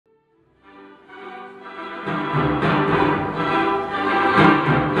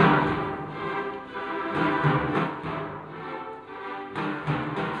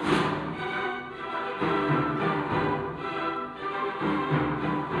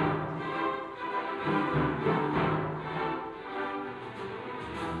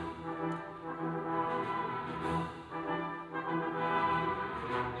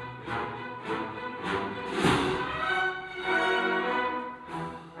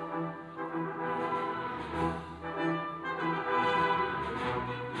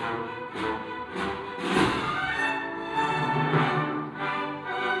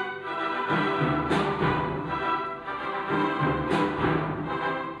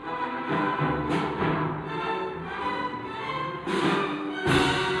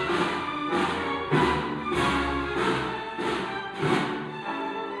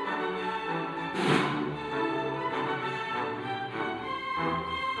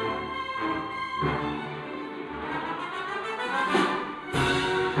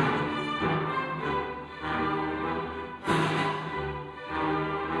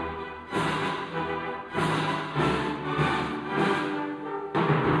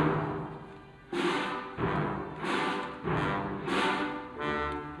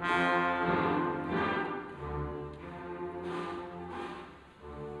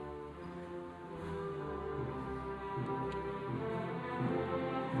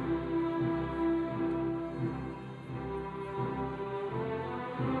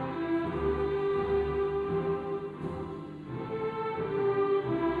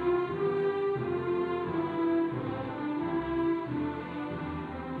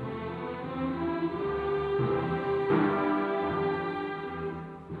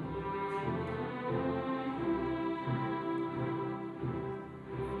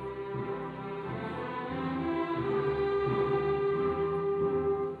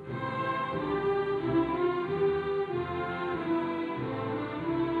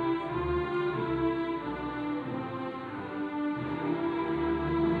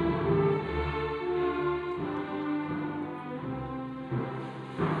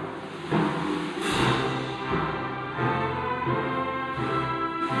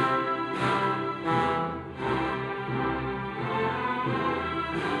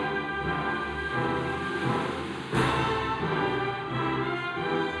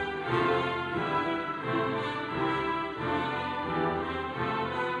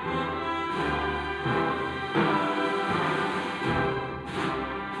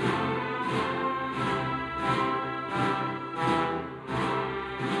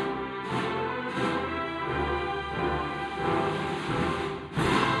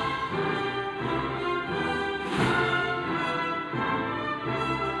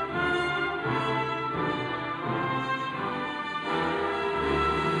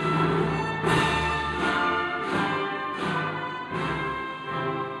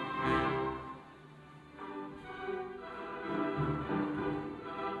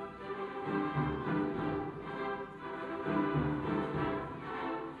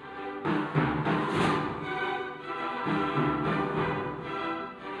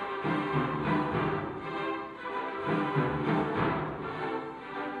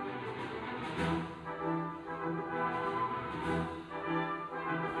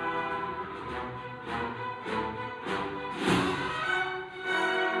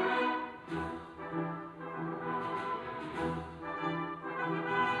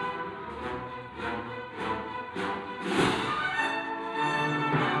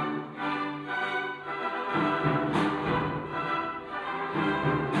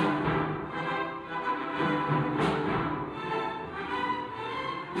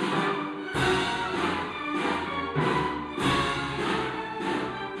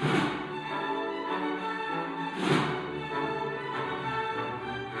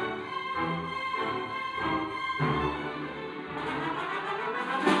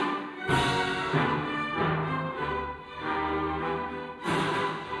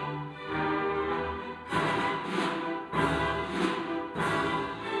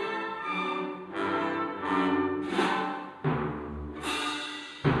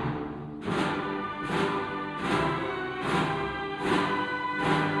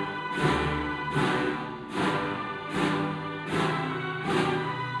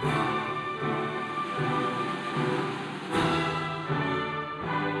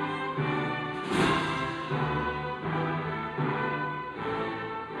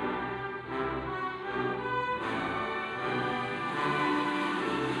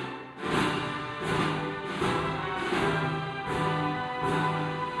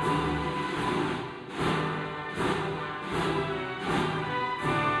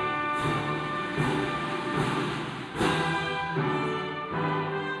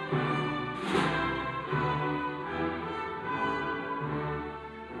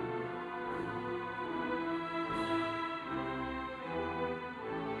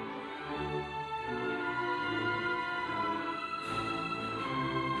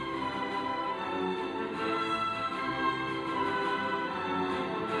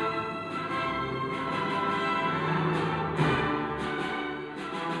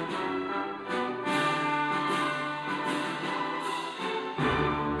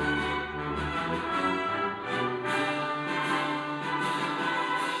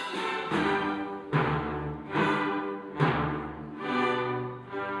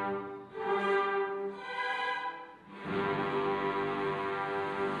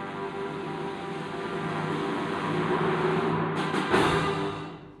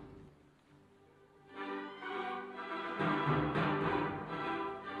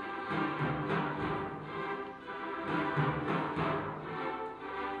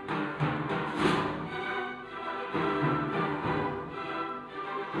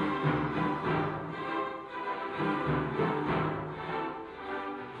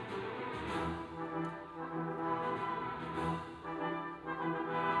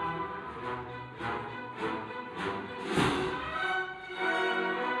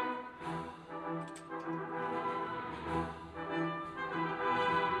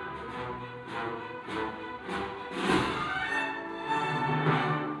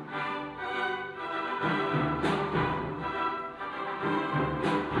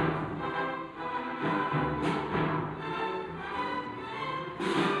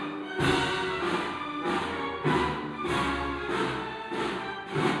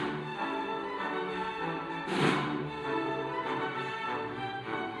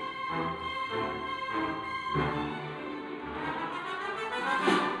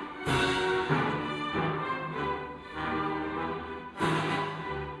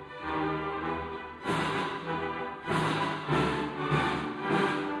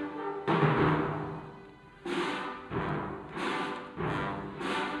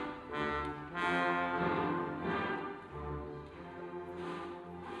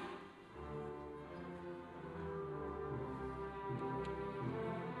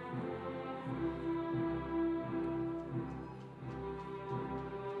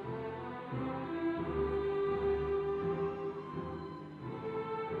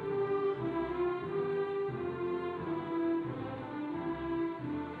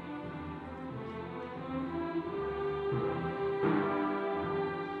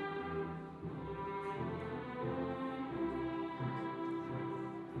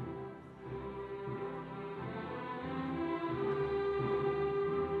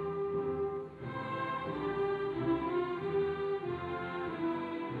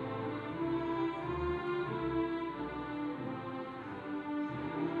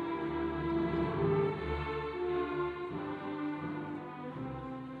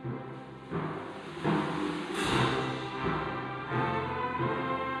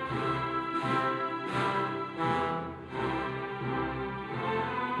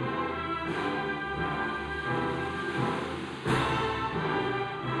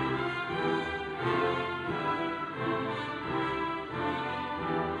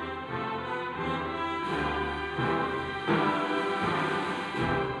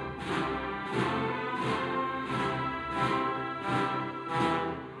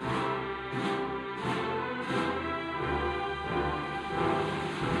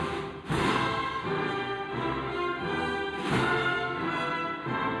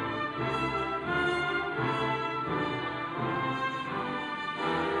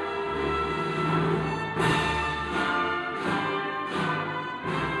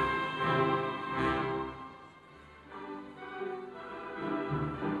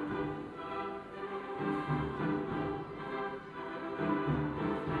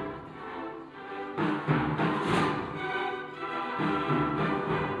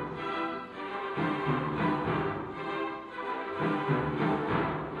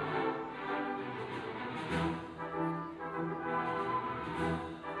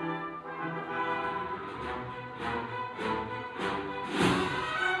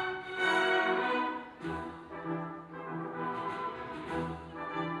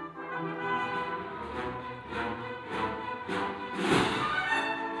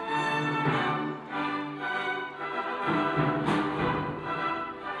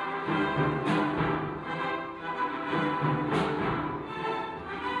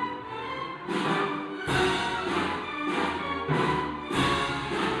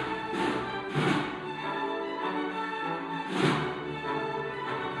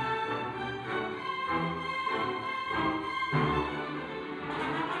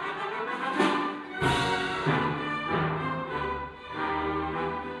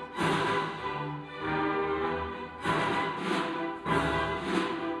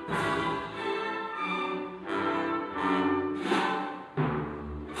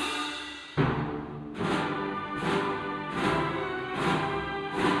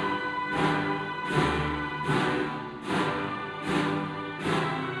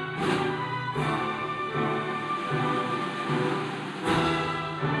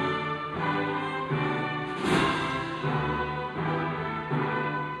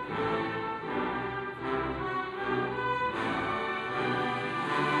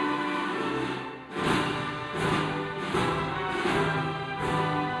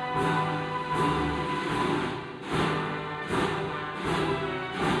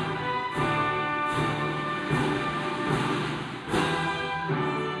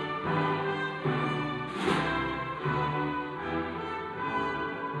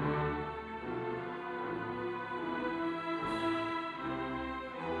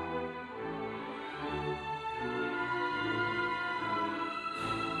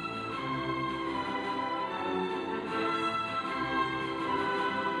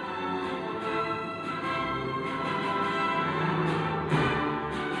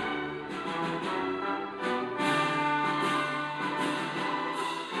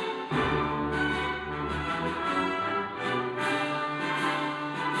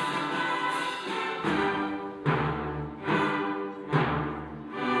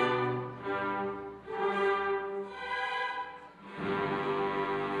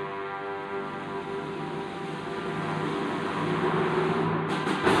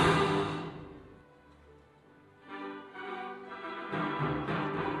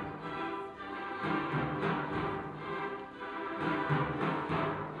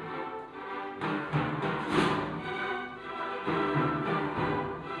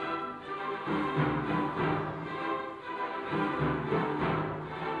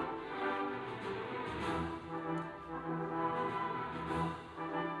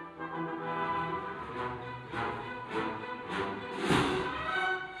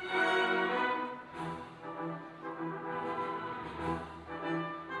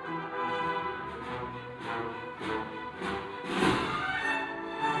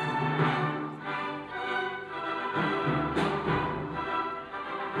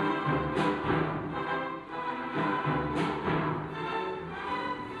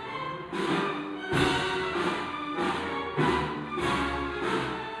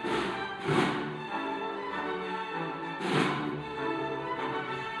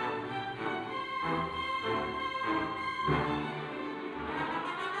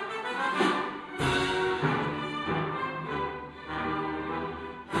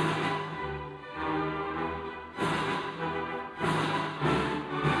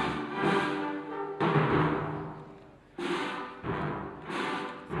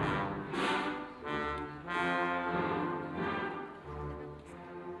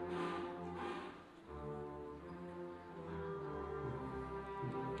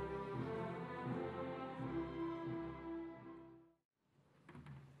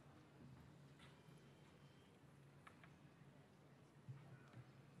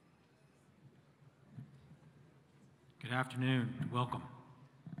Good afternoon and welcome.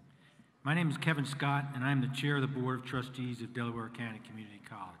 My name is Kevin Scott, and I am the Chair of the Board of Trustees of Delaware County Community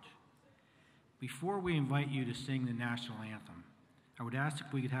College. Before we invite you to sing the national anthem, I would ask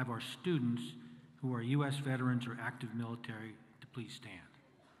if we could have our students who are U.S. veterans or active military to please stand.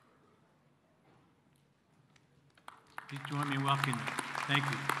 Please join me in welcoming them. Thank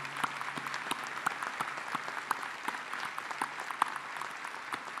you.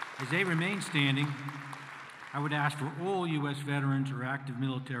 As they remain standing, I would ask for all U.S. veterans or active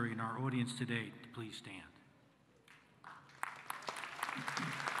military in our audience today to please stand.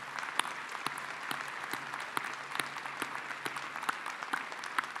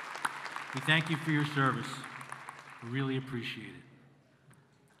 We thank you for your service. We really appreciate it.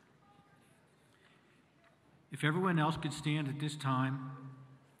 If everyone else could stand at this time,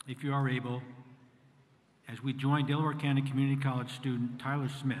 if you are able, as we join Delaware County Community College student Tyler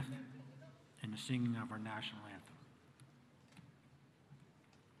Smith in the singing of our national anthem.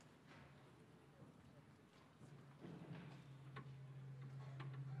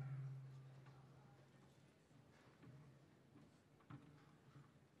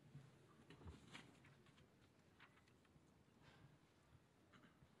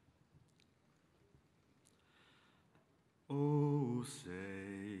 Oh,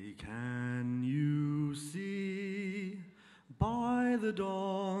 say, can you see by the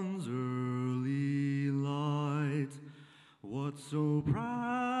dawn's early light what so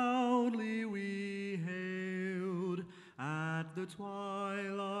proudly we hailed at the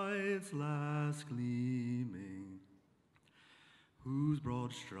twilight's last gleaming, whose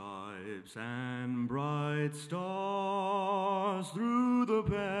broad stripes and bright stars through the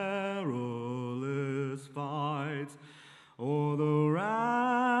perilous fights o'er the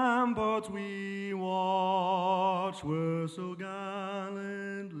ramparts we watched were so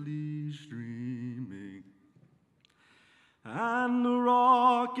gallantly streaming, and the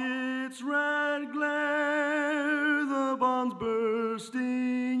rocket's red glare, the bombs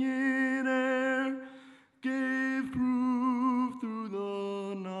bursting in air, gave proof through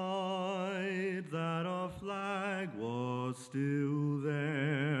the night that our flag was still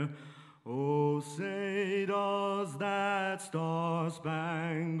there. Oh, say does that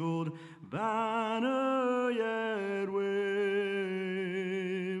star-spangled banner yet wave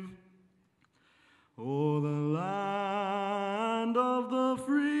o'er the land of the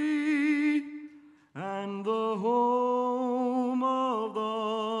free and the home of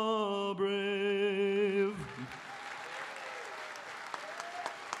the brave?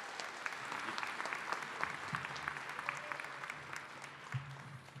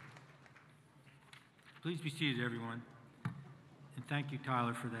 Please be seated, everyone. And thank you,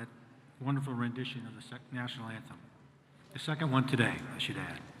 Tyler, for that wonderful rendition of the national anthem. The second one today, I should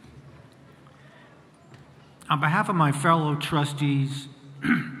add. On behalf of my fellow trustees,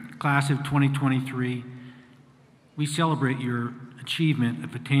 class of 2023, we celebrate your achievement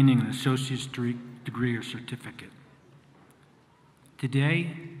of attaining an associate's degree or certificate.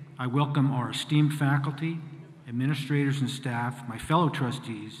 Today, I welcome our esteemed faculty, administrators and staff, my fellow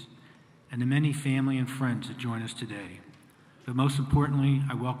trustees, and the many family and friends that join us today. But most importantly,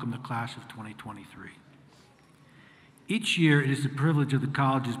 I welcome the class of 2023. Each year, it is the privilege of the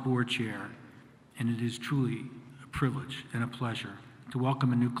college's board chair, and it is truly a privilege and a pleasure to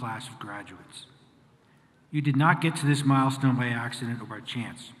welcome a new class of graduates. You did not get to this milestone by accident or by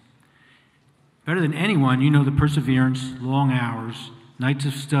chance. Better than anyone, you know the perseverance, long hours, nights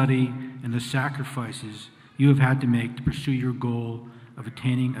of study, and the sacrifices you have had to make to pursue your goal of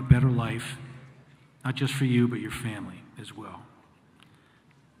attaining a better life, not just for you, but your family as well.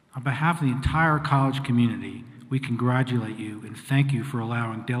 On behalf of the entire college community, we congratulate you and thank you for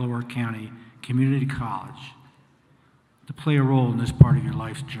allowing Delaware County Community College to play a role in this part of your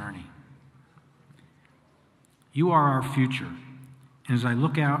life's journey. You are our future, and as I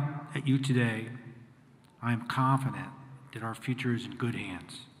look out at you today, I am confident that our future is in good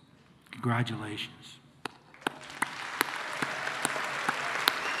hands. Congratulations.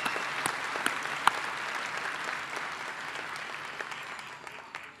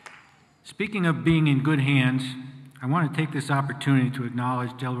 Speaking of being in good hands, I want to take this opportunity to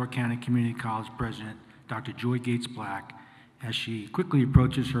acknowledge Delaware County Community College President, Dr. Joy Gates Black, as she quickly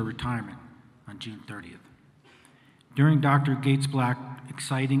approaches her retirement on June 30th. During Dr. Gates Black's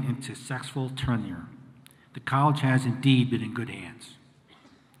exciting and successful tenure, the college has indeed been in good hands.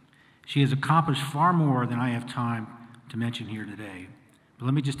 She has accomplished far more than I have time to mention here today, but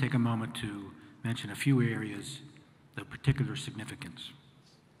let me just take a moment to mention a few areas of particular significance.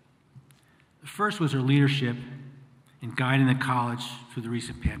 The first was her leadership in guiding the college through the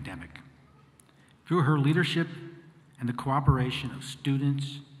recent pandemic. Through her leadership and the cooperation of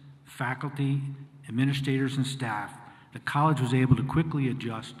students, faculty, administrators, and staff, the college was able to quickly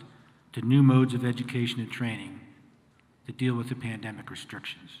adjust to new modes of education and training to deal with the pandemic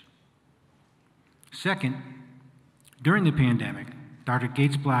restrictions. Second, during the pandemic, Dr.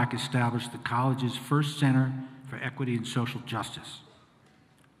 Gates Black established the college's first Center for Equity and Social Justice,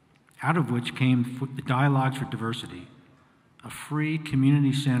 out of which came the Dialogues for Diversity, a free,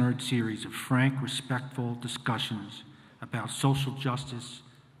 community-centered series of frank, respectful discussions about social justice,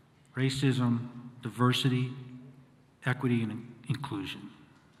 racism, diversity, equity, and inclusion.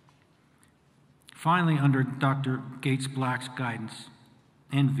 Finally, under Dr. Gates Black's guidance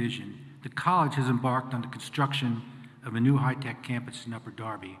and vision, the college has embarked on the construction of a new high-tech campus in Upper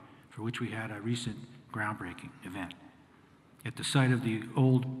Darby, for which we had a recent groundbreaking event at the site of the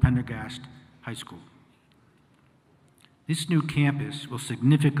old Pendergast High School. This new campus will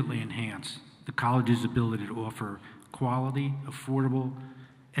significantly enhance the college's ability to offer quality, affordable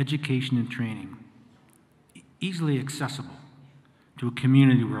education and training, easily accessible to a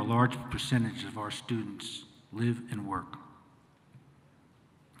community where a large percentage of our students live and work.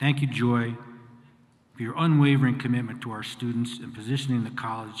 Thank you, Joy, for your unwavering commitment to our students and positioning the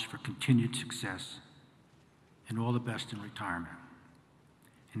college for continued success, and all the best in retirement.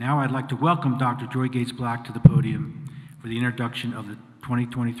 And now I'd like to welcome Dr. Joy Gates Black to the podium for the introduction of the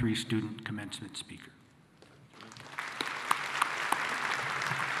 2023 Student Commencement Speaker.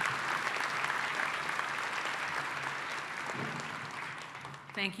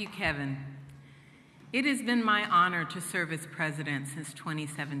 Thank you, Kevin. It has been my honor to serve as president since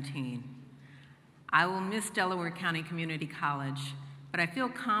 2017. I will miss Delaware County Community College, but I feel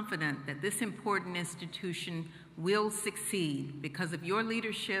confident that this important institution will succeed because of your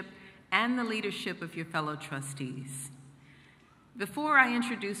leadership and the leadership of your fellow trustees. Before I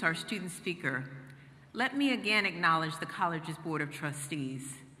introduce our student speaker, let me again acknowledge the college's Board of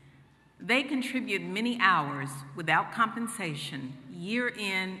Trustees. They contribute many hours without compensation, year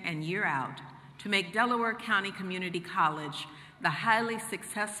in and year out, to make Delaware County Community College the highly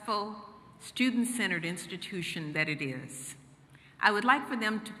successful, student-centered institution that it is. I would like for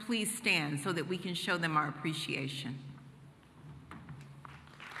them to please stand so that we can show them our appreciation.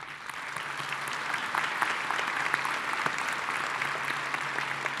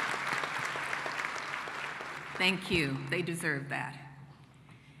 Thank you. They deserve that.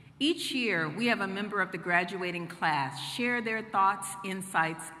 Each year, we have a member of the graduating class share their thoughts,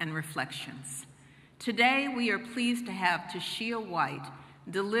 insights, and reflections. Today, we are pleased to have Tashia White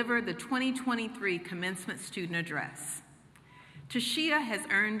deliver the 2023 Commencement Student Address. Tashia has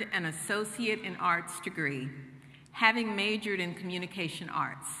earned an Associate in Arts degree, having majored in Communication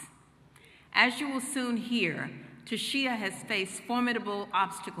Arts. As you will soon hear, Tashia has faced formidable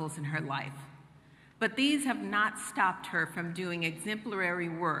obstacles in her life, but these have not stopped her from doing exemplary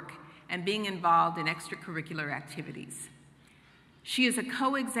work and being involved in extracurricular activities. She is a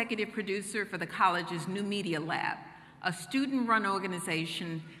co-executive producer for the college's New Media Lab, a student-run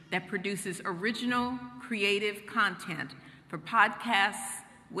organization that produces original, creative content for podcasts,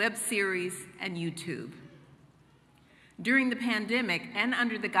 web series, and YouTube. During the pandemic and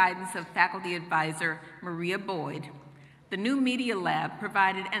under the guidance of faculty advisor Maria Boyd, the New Media Lab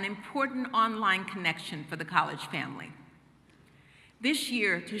provided an important online connection for the college family. This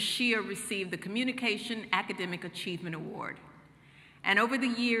year, Tashia received the Communication Academic Achievement Award. And over the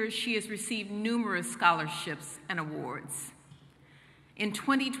years, she has received numerous scholarships and awards. In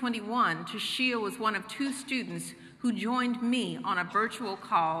 2021, Tashia was one of 2 students who joined me on a virtual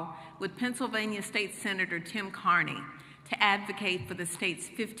call with Pennsylvania State Senator Tim Carney to advocate for the state's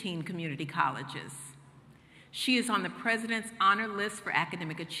 15 community colleges. She is on the President's Honor List for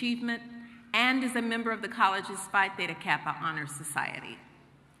Academic Achievement and is a member of the college's Phi Theta Kappa Honor Society.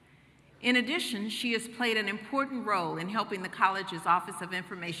 In addition, she has played an important role in helping the college's Office of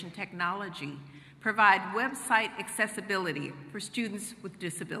Information Technology provide website accessibility for students with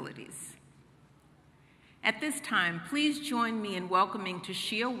disabilities. At this time, please join me in welcoming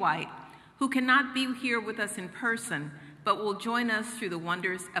Tashia White, who cannot be here with us in person, but will join us through the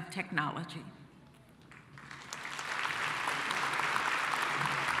wonders of technology.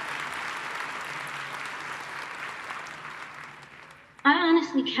 I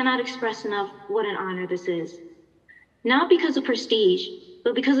honestly cannot express enough what an honor this is. Not because of prestige,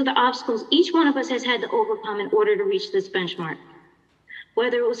 but because of the obstacles each one of us has had to overcome in order to reach this benchmark.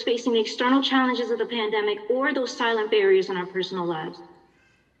 Whether it was facing the external challenges of the pandemic or those silent barriers in our personal lives.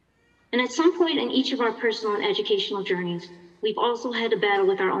 And at some point in each of our personal and educational journeys, we've also had to battle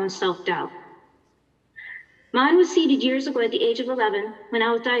with our own self-doubt. Mine was seeded years ago at the age of 11 when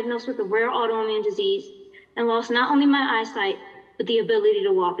I was diagnosed with a rare autoimmune disease and lost not only my eyesight, but the ability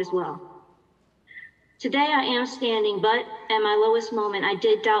to walk as well. Today I am standing, but at my lowest moment, I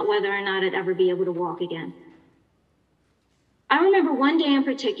did doubt whether or not I'd ever be able to walk again. I remember one day in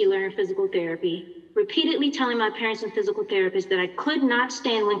particular in physical therapy, repeatedly telling my parents and physical therapists that I could not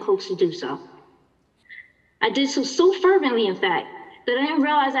stand when coaxed to do so. I did so fervently, in fact, that I didn't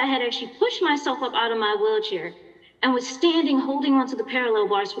realize I had actually pushed myself up out of my wheelchair and was standing holding onto the parallel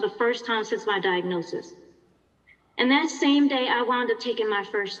bars for the first time since my diagnosis. And that same day, I wound up taking my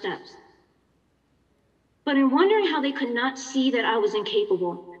first steps. But in wondering how they could not see that I was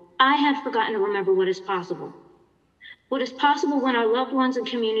incapable, I had forgotten to remember what is possible. What is possible when our loved ones and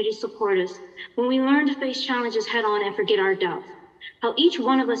communities support us, when we learn to face challenges head on and forget our doubts, how each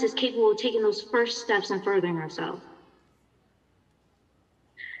one of us is capable of taking those first steps and furthering ourselves.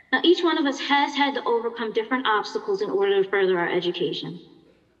 Now, each one of us has had to overcome different obstacles in order to further our education.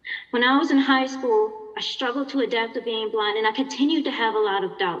 When I was in high school, I struggled to adapt to being blind, and I continued to have a lot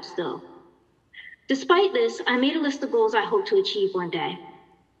of doubt still. Despite this, I made a list of goals I hoped to achieve one day.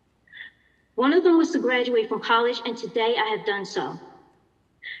 One of them was to graduate from college, and today I have done so.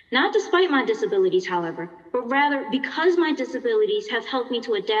 Not despite my disabilities, however, but rather because my disabilities have helped me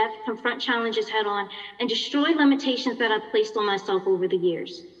to adapt, confront challenges head on, and destroy limitations that I've placed on myself over the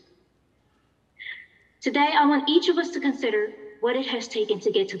years. Today, I want each of us to consider what it has taken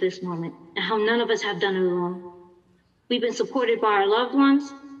to get to this moment and how none of us have done it alone. We've been supported by our loved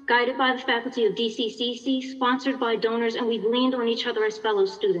ones, guided by the faculty of DCCC, sponsored by donors, and we've leaned on each other as fellow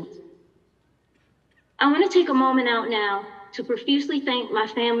students. I want to take a moment out now to profusely thank my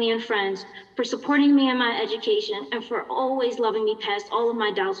family and friends for supporting me in my education and for always loving me past all of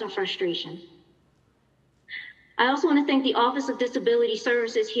my doubts and frustration. I also want to thank the Office of Disability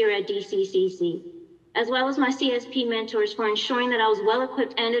Services here at DCCC, as well as my CSP mentors for ensuring that I was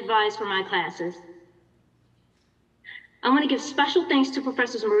well-equipped and advised for my classes. I want to give special thanks to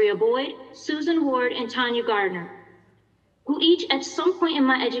Professors Maria Boyd, Susan Ward, and Tanya Gardner, who each at some point in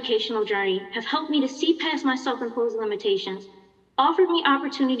my educational journey have helped me to see past my self-imposed limitations, offered me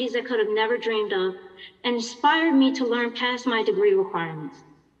opportunities I could have never dreamed of, and inspired me to learn past my degree requirements.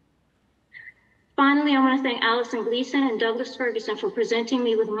 Finally, I want to thank Allison Gleason and Douglas Ferguson for presenting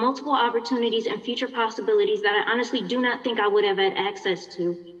me with multiple opportunities and future possibilities that I honestly do not think I would have had access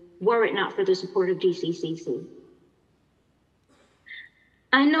to were it not for the support of DCCC.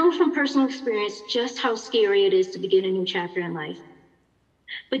 I know from personal experience just how scary it is to begin a new chapter in life.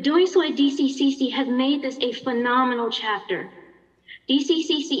 But doing so at DCCC has made this a phenomenal chapter.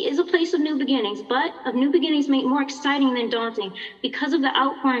 DCCC is a place of new beginnings, but of new beginnings made more exciting than daunting because of the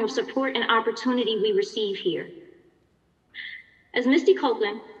outpouring of support and opportunity we receive here. As Misty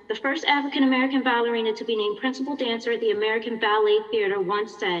Copeland, the first African-American ballerina to be named principal dancer at the American Ballet Theater,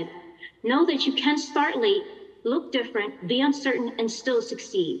 once said, "Know that you can start late, look different, be uncertain, and still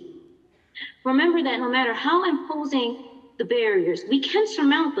succeed." Remember that no matter how imposing the barriers, we can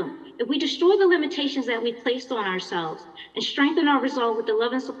surmount them if we destroy the limitations that we placed on ourselves and strengthen our resolve with the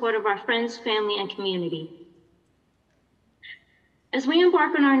love and support of our friends, family, and community. As we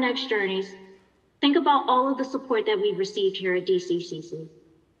embark on our next journeys, think about all of the support that we've received here at DCCC.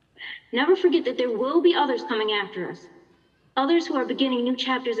 Never forget that there will be others coming after us, others who are beginning new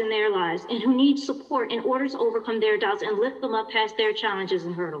chapters in their lives and who need support in order to overcome their doubts and lift them up past their challenges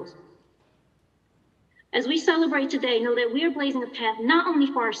and hurdles. As we celebrate today, know that we are blazing a path not only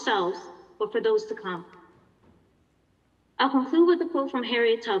for ourselves, but for those to come. I'll conclude with a quote from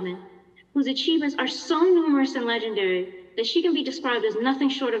Harriet Tubman, whose achievements are so numerous and legendary that she can be described as nothing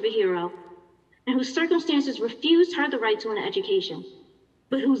short of a hero, and whose circumstances refused her the right to an education,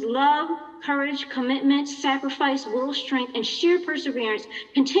 but whose love, courage, commitment, sacrifice, will, strength, and sheer perseverance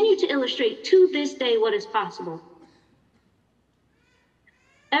continue to illustrate to this day what is possible.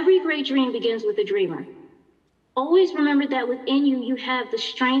 Every great dream begins with a dreamer. Always remember that within you, you have the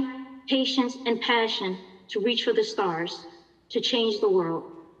strength, patience, and passion to reach for the stars, to change the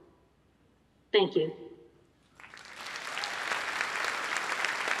world. Thank you.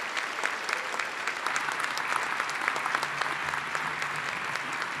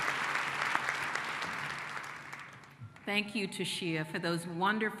 Thank you, Tashia, for those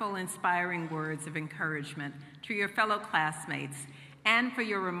wonderful, inspiring words of encouragement to your fellow classmates and for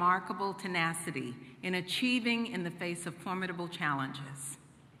your remarkable tenacity in achieving in the face of formidable challenges.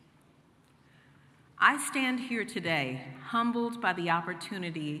 I stand here today humbled by the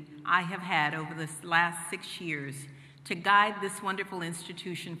opportunity I have had over the last 6 years to guide this wonderful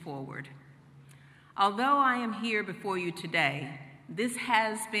institution forward. Although I am here before you today, this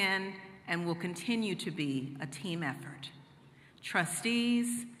has been and will continue to be a team effort.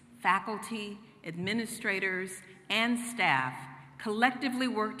 Trustees, faculty, administrators, and staff collectively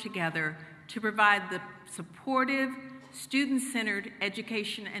work together to provide the supportive, student-centered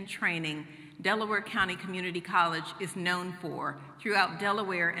education and training Delaware County Community College is known for throughout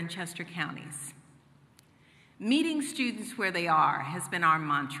Delaware and Chester counties. Meeting students where they are has been our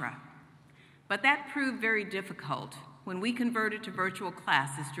mantra, but that proved very difficult when we converted to virtual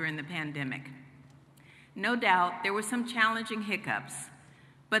classes during the pandemic. No doubt there were some challenging hiccups,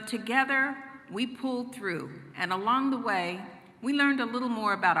 but together we pulled through, and along the way, we learned a little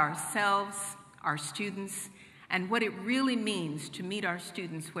more about ourselves, our students, and what it really means to meet our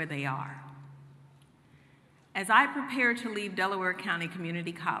students where they are. As I prepare to leave Delaware County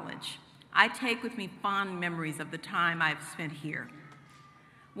Community College, I take with me fond memories of the time I've spent here.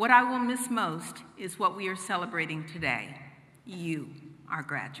 What I will miss most is what we are celebrating today, you, our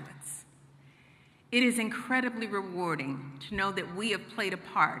graduates. It is incredibly rewarding to know that we have played a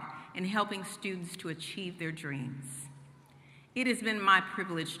part in helping students to achieve their dreams. It has been my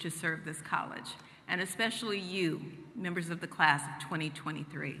privilege to serve this college, and especially you, members of the class of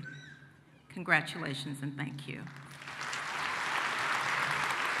 2023. Congratulations and thank you.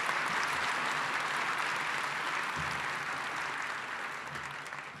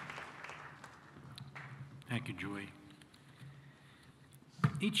 Thank you, Joy.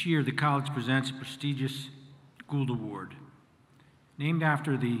 Each year, the college presents a prestigious Gould Award. Named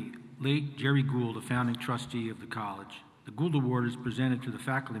after the late Jerry Gould, a founding trustee of the college, the Gould Award is presented to the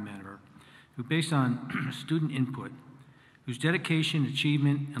faculty member who, based on student input, whose dedication,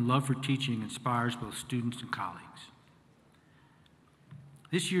 achievement, and love for teaching inspires both students and colleagues.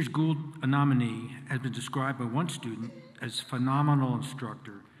 This year's Gould nominee has been described by one student as a phenomenal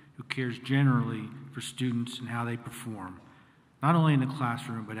instructor who cares generally for students and how they perform, not only in the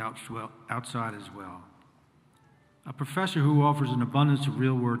classroom, but outside as well. A professor who offers an abundance of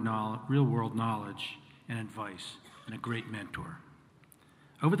real-world knowledge and advice, and a great mentor.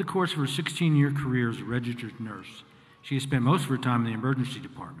 Over the course of her 16-year career as a registered nurse, she has spent most of her time in the emergency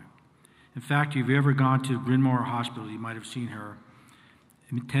department. In fact, if you've ever gone to Bryn Mawr Hospital, you might have seen her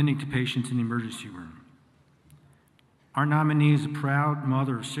attending to patients in the emergency room. Our nominee is a proud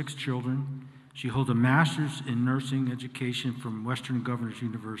mother of 6 children. She holds a master's in nursing education from Western Governors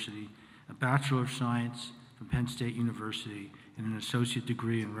University, a Bachelor of Science from Penn State University, and an associate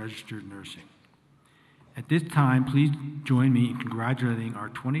degree in registered nursing. At this time, please join me in congratulating our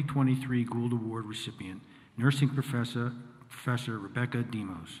 2023 Gould Award recipient, nursing professor Rebecca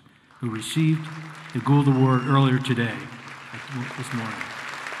Demos, who received the Gould Award earlier today, this morning.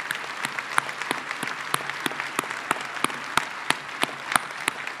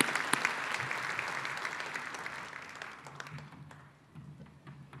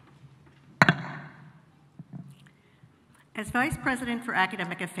 As Vice President for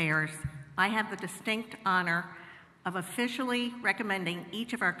Academic Affairs, I have the distinct honor of officially recommending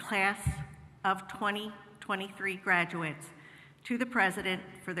each of our class of 2023 graduates to the President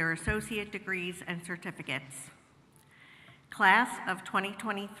for their associate degrees and certificates. Class of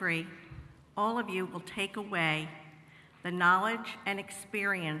 2023, all of you will take away the knowledge and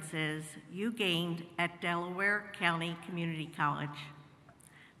experiences you gained at Delaware County Community College.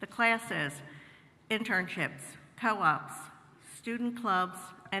 The classes, internships, co-ops, student clubs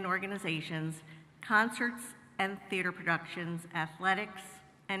and organizations, concerts and theater productions, athletics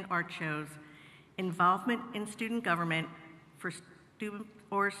and art shows, involvement in student government for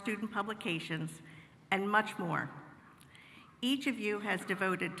student publications, and much more. Each of you has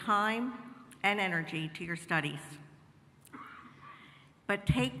devoted time and energy to your studies. But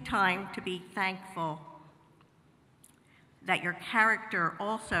take time to be thankful that your character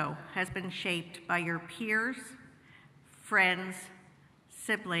also has been shaped by your peers, friends,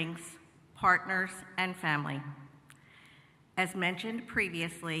 siblings, partners, and family. As mentioned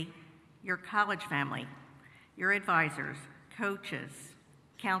previously, your college family, your advisors, coaches,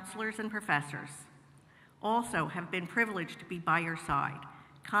 counselors, and professors also have been privileged to be by your side,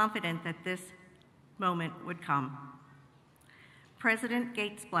 confident that this moment would come. President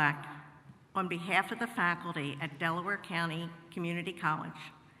Gates Black, on behalf of the faculty at Delaware County Community College,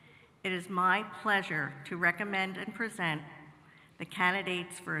 it is my pleasure to recommend and present the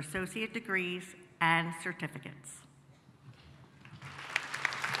candidates for associate degrees and certificates.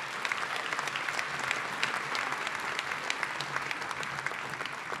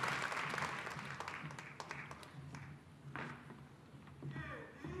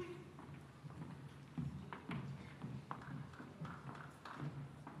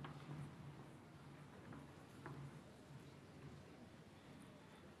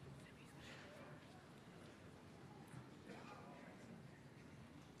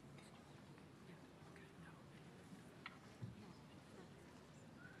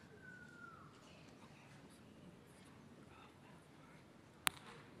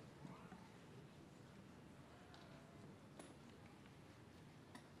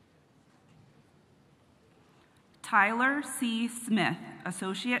 Tyler C. Smith,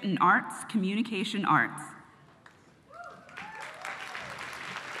 Associate in Arts, Communication Arts.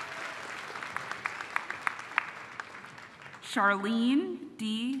 Charlene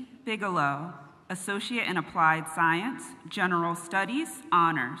D. Bigelow, Associate in Applied Science, General Studies,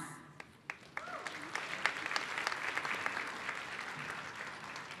 Honors.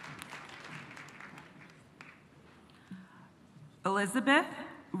 Elizabeth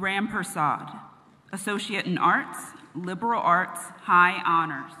Rampersad, Associate in Arts, Liberal Arts, High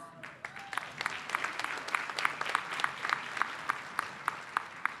Honors.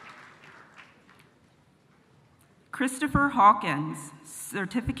 Christopher Hawkins,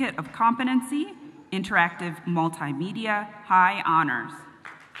 Certificate of Competency, Interactive Multimedia, High Honors.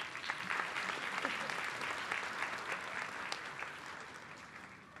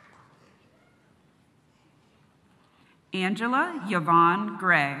 Angela Yvonne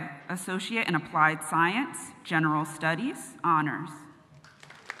Gray, Associate in Applied Science, General Studies, Honors.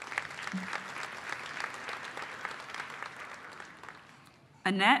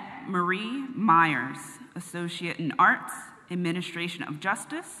 Annette Marie Myers, Associate in Arts, Administration of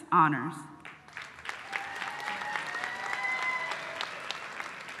Justice, Honors.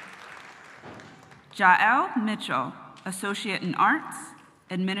 Jael Mitchell, Associate in Arts,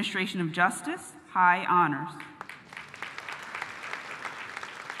 Administration of Justice, High Honors.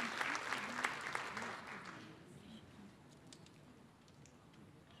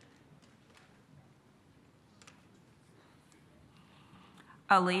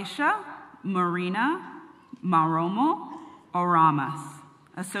 Alicia Marina Maromo Oramas,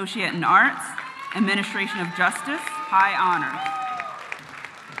 Associate in Arts, Administration of Justice, High Honors.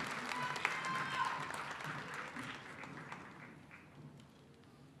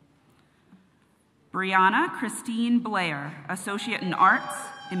 Brianna Christine Blair, Associate in Arts,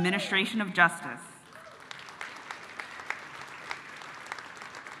 Administration of Justice.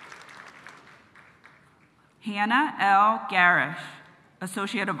 Hannah L. Garish,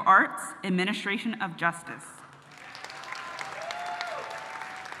 Associate of Arts, Administration of Justice.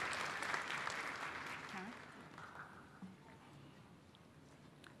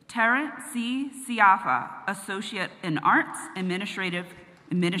 Terrence C. Siafa, Associate in Arts,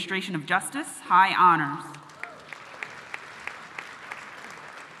 Administration of Justice, High Honors.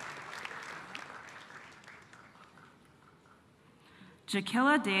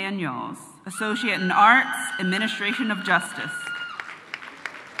 Jaquilla Daniels, Associate in Arts, Administration of Justice.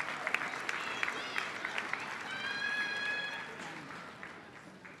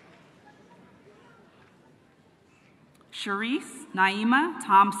 Sharice Naima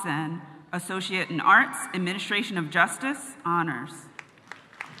Thompson, Associate in Arts, Administration of Justice, Honors.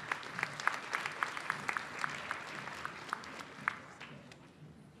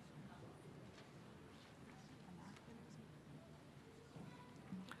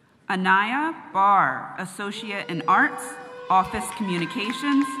 Anaya Barr, Associate in Arts, Office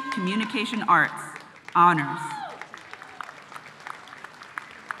Communications, Communication Arts, Honors.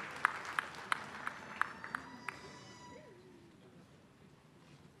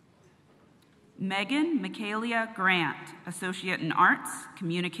 Megan Michaelia Grant, Associate in Arts,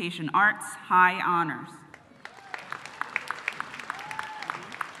 Communication Arts, High Honors.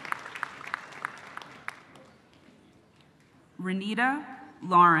 Renita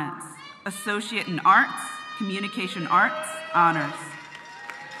Lawrence, Associate in Arts, Communication Arts, Honors.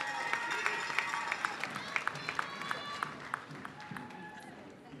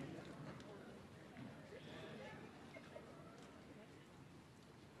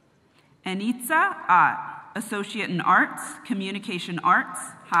 Anitza Ott, Associate in Arts, Communication Arts,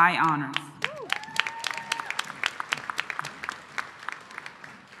 High Honors.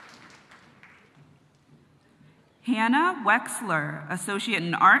 Hannah Wexler, Associate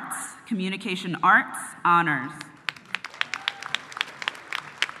in Arts, Communication Arts, Honors.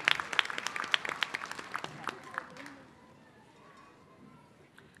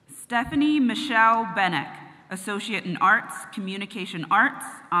 Stephanie Michelle Bennick, Associate in Arts, Communication Arts,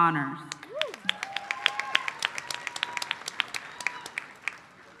 Honors.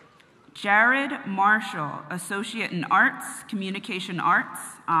 Jared Marshall, Associate in Arts, Communication Arts,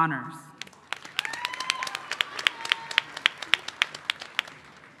 Honors.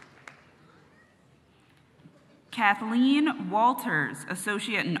 Kathleen Walters,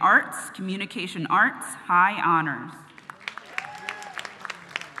 Associate in Arts, Communication Arts, High Honors.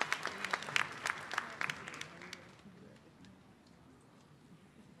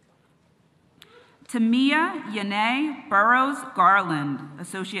 Tamia Yanae Burrows Garland,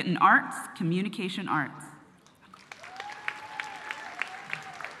 Associate in Arts, Communication Arts.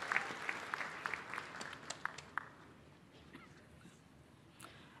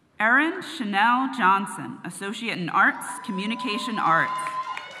 Erin Chanel Johnson, Associate in Arts, Communication Arts.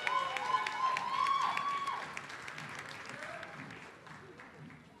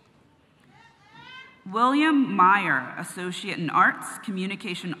 William Meyer, Associate in Arts,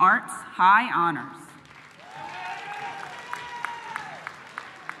 Communication Arts, High Honors.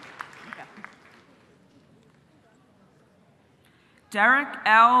 Derek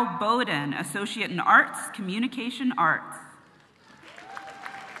L. Bowden, Associate in Arts, Communication Arts.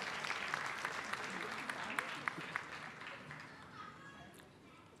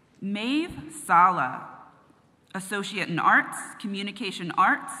 Maeve Sala, Associate in Arts, Communication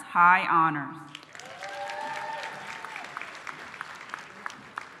Arts, High Honors.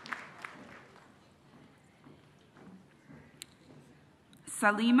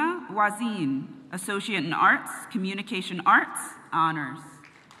 Salima Wazin, Associate in Arts, Communication Arts, Honors.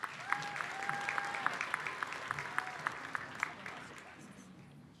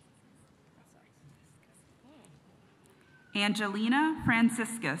 Angelina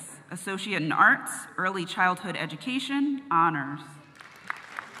Franciscus, Associate in Arts, Early Childhood Education, Honors.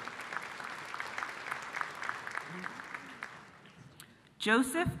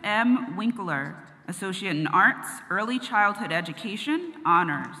 Joseph M. Winkler, Associate in Arts, Early Childhood Education,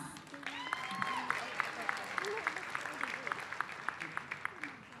 Honors.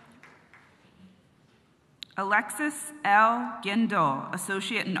 Alexis L. Gindel,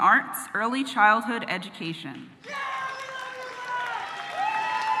 Associate in Arts, Early Childhood Education.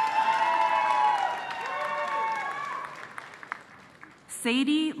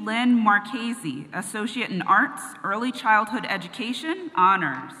 Sadie Lynn Marchese, Associate in Arts, Early Childhood Education,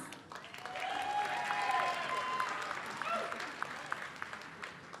 Honors.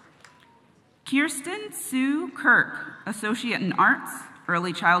 Kirsten Sue Kirk, Associate in Arts,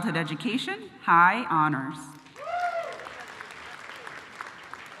 Early Childhood Education, High Honors.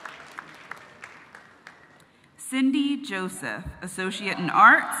 Cindy Joseph, Associate in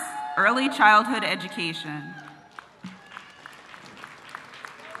Arts, Early Childhood Education.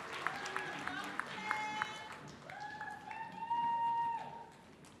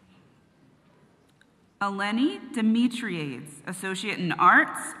 Eleni Demetriades, Associate in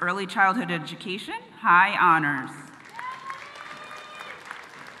Arts, Early Childhood Education, High Honors.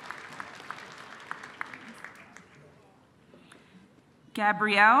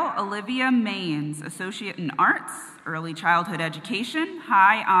 Gabrielle Olivia Maines, Associate in Arts, Early Childhood Education,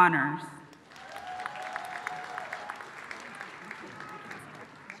 High Honors.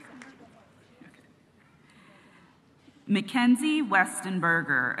 Mackenzie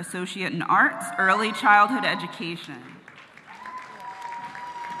Westenberger, Associate in Arts, Early Childhood Education.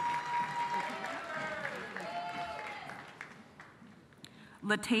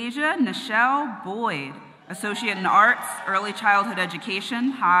 Latasia Nichelle Boyd, Associate in Arts, Early Childhood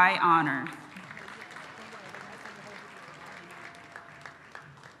Education, High Honors.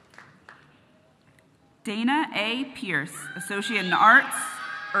 Dana A. Pierce, Associate in Arts,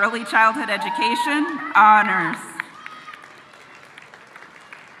 Early Childhood Education, Honors.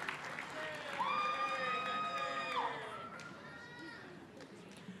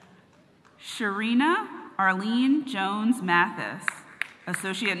 Sharina Arlene Jones Mathis,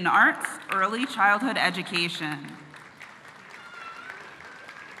 Associate in Arts, Early Childhood Education.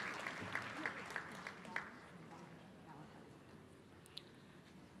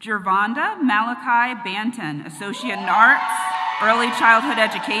 Gervonda Malachi Banton, Associate in Arts, Early Childhood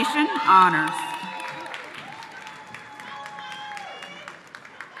Education, Honors.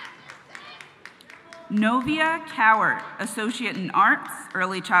 Novia Cowart, Associate in Arts,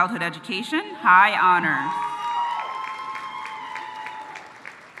 Early Childhood Education, High Honors.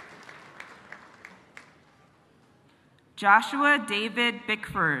 Joshua David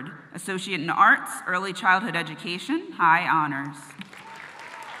Bickford, Associate in Arts, Early Childhood Education, High Honors.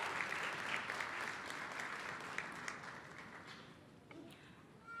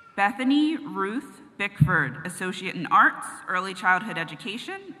 Bethany Ruth Bickford, Associate in Arts, Early Childhood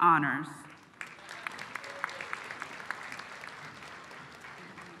Education, Honors.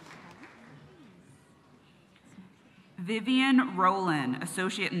 Vivian Rowland,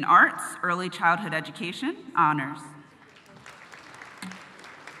 Associate in Arts, Early Childhood Education, Honors.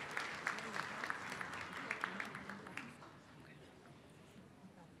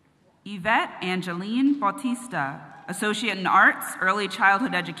 Yvette Angeline Bautista, Associate in Arts, Early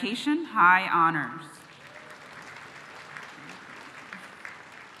Childhood Education, High Honors.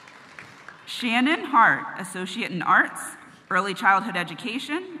 Shannon Hart, Associate in Arts, Early Childhood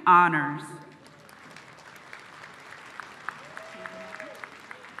Education, Honors.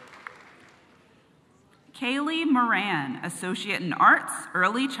 Kaylee Moran, Associate in Arts,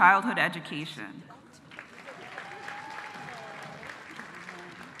 Early Childhood Education.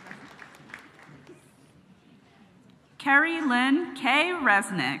 Carrie Lynn K.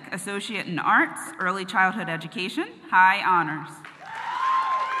 Resnick, Associate in Arts, Early Childhood Education, High Honors.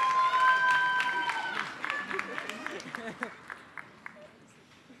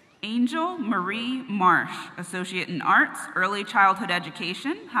 Angel Marie Marsh, Associate in Arts, Early Childhood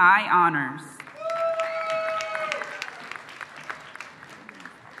Education, High Honors.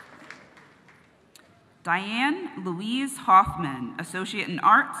 Diane Louise Hoffman, Associate in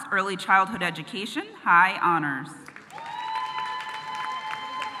Arts, Early Childhood Education, High Honors.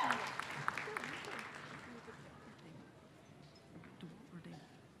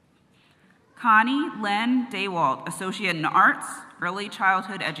 Connie Len Daywalt, Associate in Arts, Early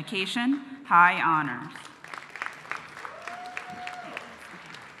Childhood Education, High Honors.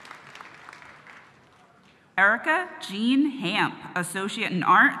 Erica Jean Hamp, Associate in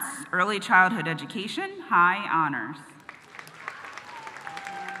Arts, Early Childhood Education, High Honors.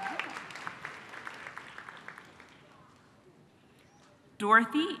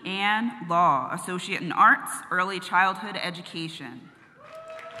 Dorothy Ann Law, Associate in Arts, Early Childhood Education.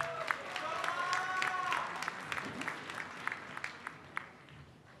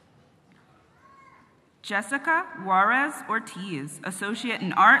 Jessica Juarez Ortiz, Associate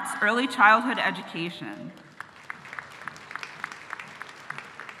in Arts, Early Childhood Education.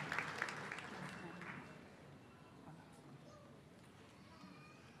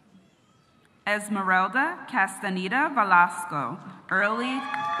 Esmeralda Castaneda Velasco,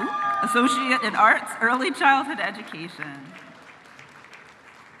 Associate in Arts, Early Childhood Education.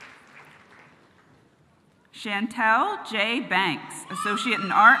 Chantel J. Banks, Associate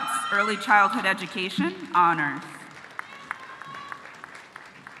in Arts, Early Childhood Education, Honors.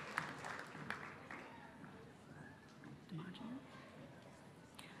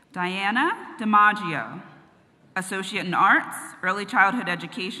 Diana DiMaggio, Associate in Arts, Early Childhood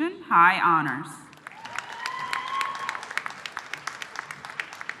Education, High Honors.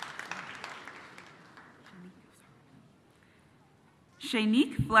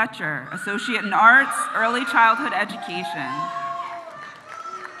 Shanique Fletcher, Associate in Arts, Early Childhood Education.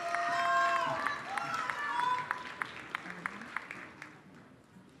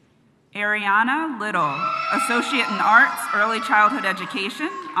 Ariana Little, Associate in Arts, Early Childhood Education,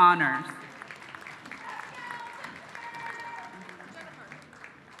 Honors.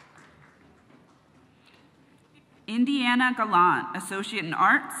 Indiana Gallant, Associate in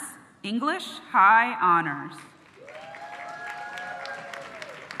Arts, English, High Honors.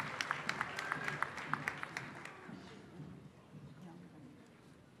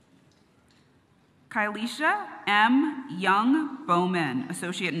 Kylisha M. Young Bowman,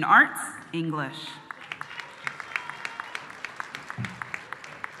 Associate in Arts, English.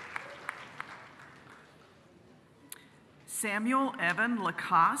 Samuel Evan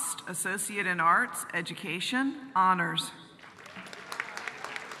Lacoste, Associate in Arts, Education, Honors.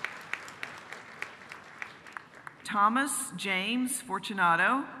 Thomas James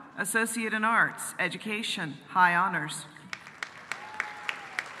Fortunato, Associate in Arts, Education, High Honors.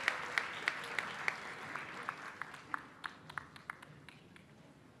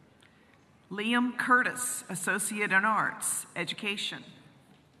 Liam Curtis, Associate in Arts, Education.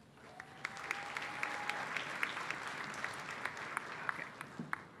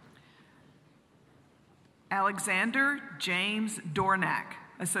 Alexander James Dornack,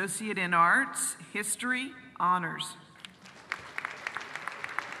 Associate in Arts, History, Honors.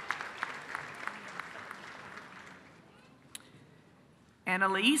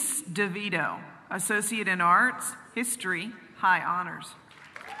 Annalise DeVito, Associate in Arts, History, High Honors.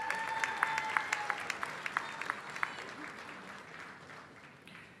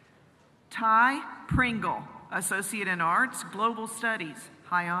 Ty Pringle, Associate in Arts, Global Studies,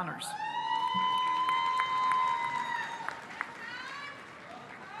 High Honors.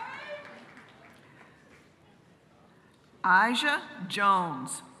 Aja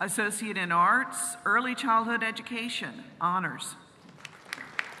Jones, Associate in Arts, Early Childhood Education, Honors.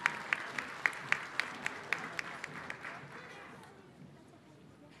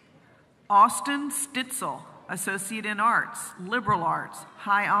 Austin Stitzel, Associate in Arts, Liberal Arts,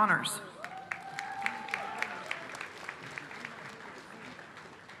 High Honors.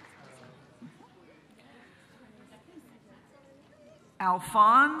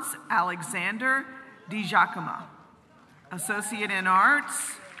 Alphonse Alexander DiGiacomo, Associate in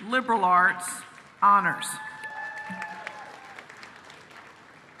Arts, Liberal Arts, Honors.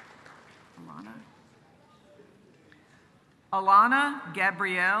 Alana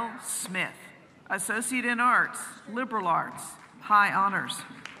Gabrielle Smith, Associate in Arts, Liberal Arts, High Honors.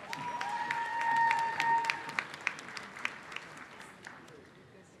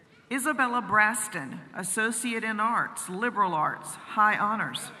 Isabella Braston, Associate in Arts, Liberal Arts, High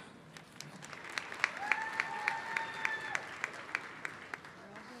Honors.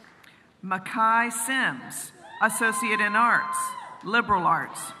 Mackay Sims, Associate in Arts, Liberal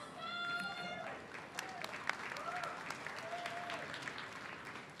Arts.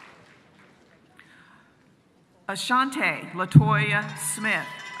 Ashante Latoya Smith,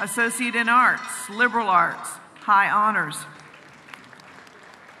 Associate in Arts, Liberal Arts, High Honors.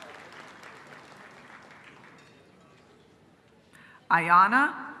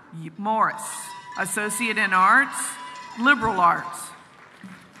 Ayana Morris, Associate in Arts, Liberal Arts.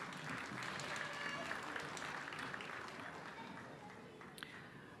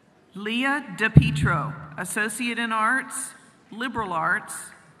 Leah DePietro, Associate in Arts, Liberal Arts,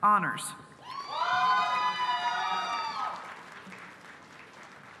 Honors.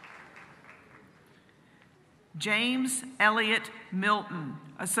 James Elliott Milton,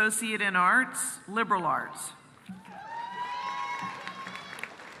 Associate in Arts, Liberal Arts.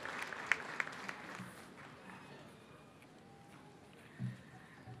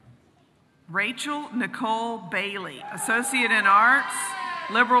 Rachel Nicole Bailey, Associate in Arts,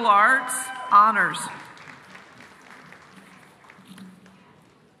 Liberal Arts, Honors.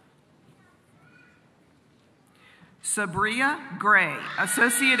 Sabria Gray,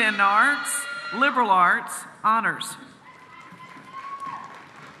 Associate in Arts, Liberal Arts, Honors.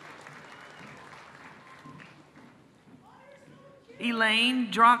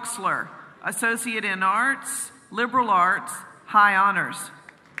 Elaine Droxler, Associate in Arts, Liberal Arts, High Honors.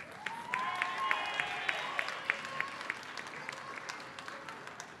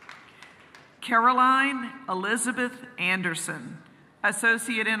 Caroline Elizabeth Anderson,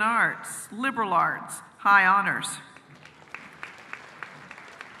 Associate in Arts, Liberal Arts, High Honors.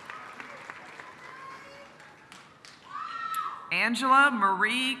 Angela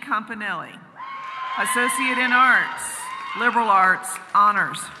Marie Campanelli, Associate in Arts, Liberal Arts,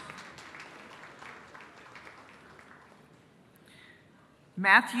 Honors.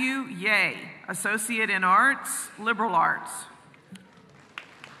 Matthew Ye, Associate in Arts, Liberal Arts.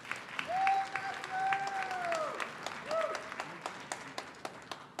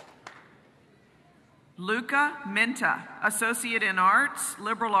 Luca Minta, Associate in Arts,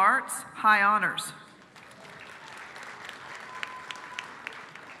 Liberal Arts, High Honors.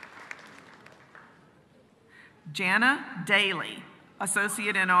 Jana Daly,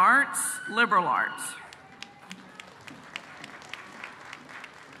 Associate in Arts, Liberal Arts.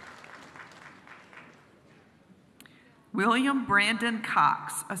 William Brandon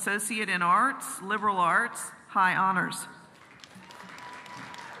Cox, Associate in Arts, Liberal Arts, High Honors.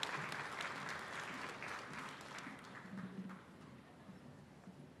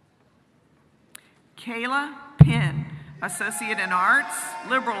 Kayla Penn, Associate in Arts,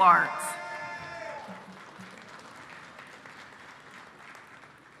 Liberal Arts.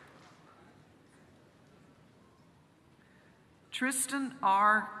 Tristan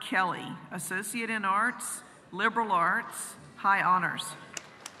R. Kelly, Associate in Arts, Liberal Arts, High Honors.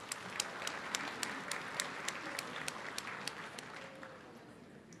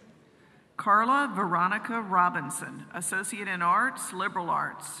 Carla Veronica Robinson, Associate in Arts, Liberal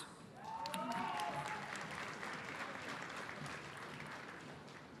Arts.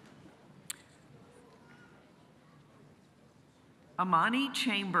 Amani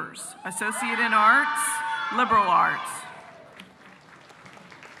Chambers, Associate in Arts, Liberal Arts.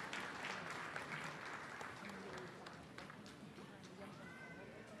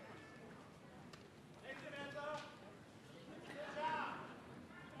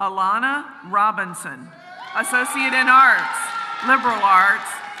 Alana Robinson, Associate in Arts, Liberal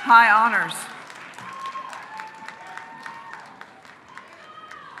Arts, High Honors.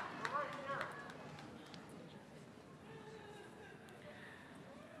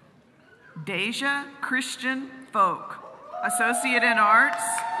 Deja Christian Folk, Associate in Arts,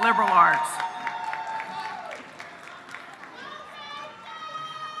 Liberal Arts.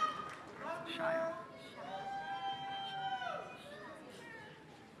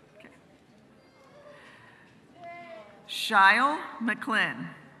 Shyle McClin,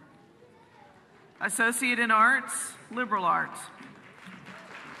 Associate in Arts, Liberal Arts.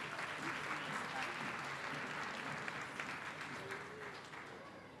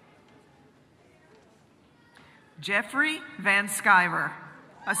 Jeffrey Van Skyver,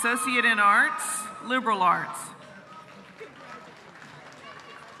 Associate in Arts, Liberal Arts.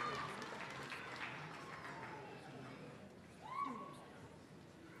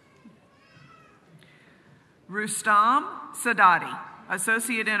 Rustam Sadati,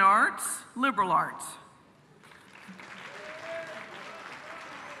 Associate in Arts, Liberal Arts.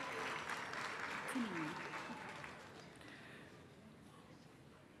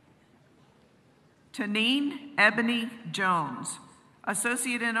 Taneen Ebony Jones,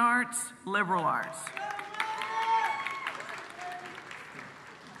 Associate in Arts, Liberal Arts.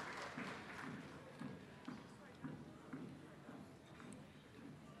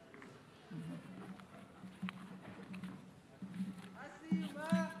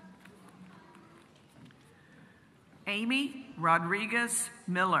 Amy Rodriguez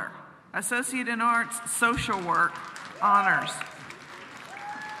Miller, Associate in Arts, Social Work, Honors.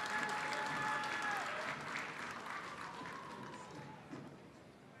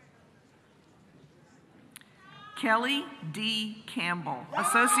 Kelly D. Campbell,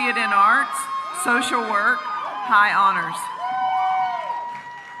 Associate in Arts, Social Work, High Honors.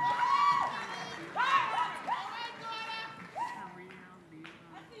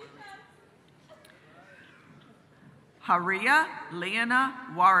 Haria Leona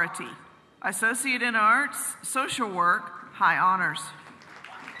Warati, Associate in Arts, Social Work, High Honors.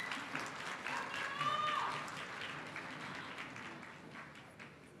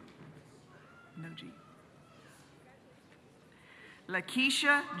 No G.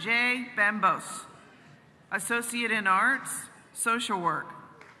 Lakeisha J. Bambos, Associate in Arts, Social Work.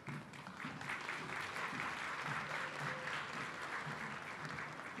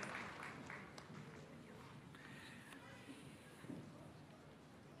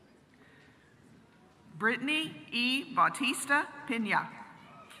 Brittany E. Bautista Pina.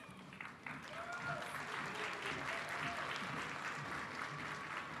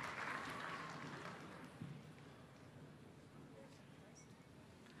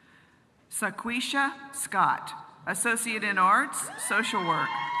 Saquisha Scott, Associate in Arts, Social Work.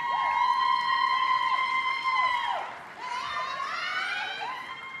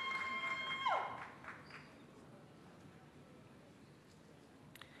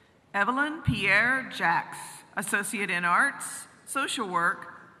 Evelyn Pierre Jacques, Associate in Arts, Social Work,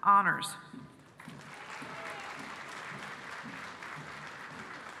 Honors.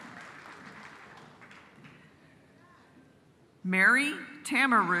 Mary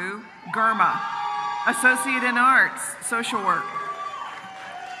Tamaru Gurma, Associate in Arts, Social Work.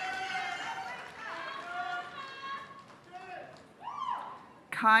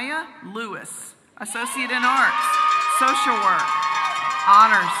 Kaya Lewis, Associate in Arts, Social Work,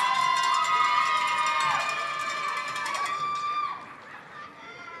 Honors.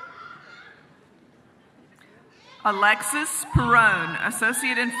 Alexis Perrone,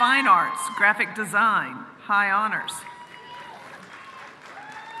 Associate in Fine Arts, Graphic Design, High Honors.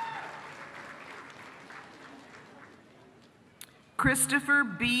 Christopher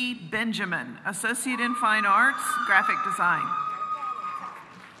B. Benjamin, Associate in Fine Arts, Graphic Design.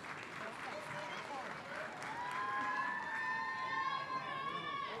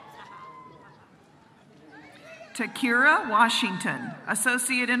 Takira Washington,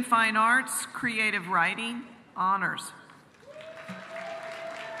 Associate in Fine Arts, Creative Writing, Honors.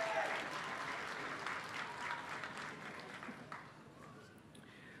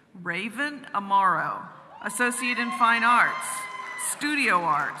 Raven Amaro, Associate in Fine Arts, Studio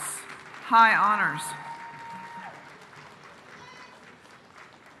Arts, High Honors.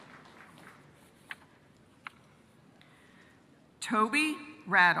 Toby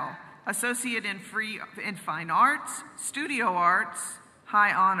Rattle, Associate in Fine Arts, Studio Arts,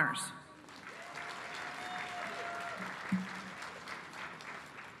 High Honors.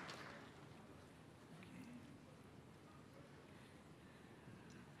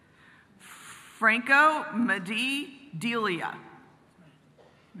 Franco Medi Delia.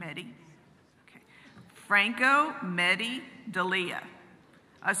 Medi? Okay. Franco Medi Delia,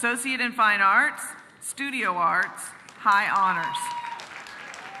 Associate in Fine Arts, Studio Arts, High Honors.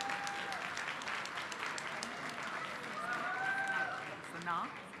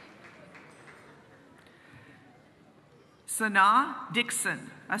 Sana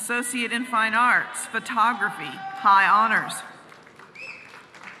Dixon, Associate in Fine Arts, Photography, High Honors.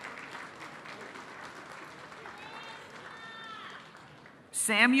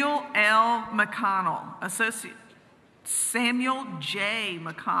 Samuel L. McConnell, Samuel J.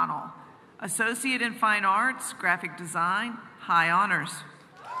 McConnell, Associate in Fine Arts, Graphic Design, High Honors.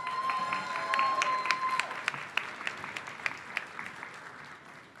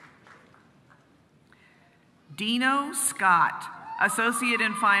 Dino Scott, Associate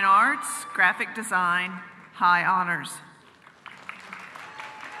in Fine Arts, Graphic Design, High Honors.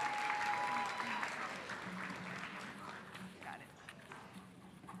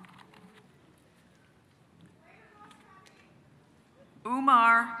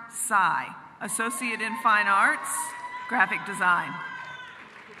 Umar Sai, Associate in Fine Arts, Graphic Design.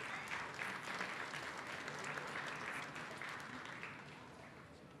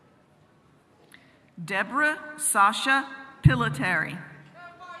 Deborah Sasha Pilitary,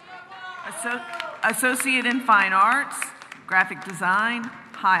 Associate in Fine Arts, Graphic Design,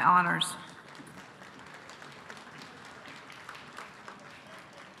 High Honors.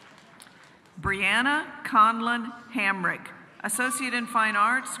 Brianna Conlon Hamrick, Associate in Fine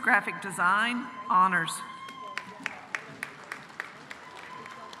Arts, Graphic Design, Honors.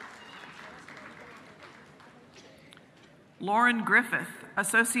 Lauren Griffith,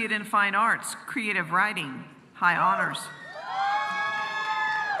 Associate in Fine Arts, Creative Writing, High Honors.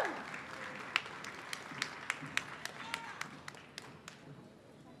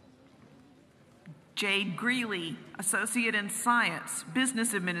 Jade Greeley, Associate in Science,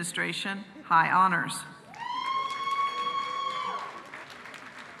 Business Administration, High Honors.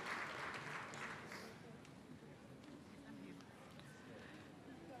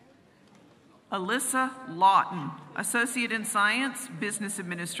 Alyssa Lawton, Associate in Science, Business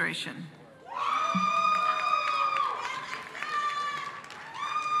Administration.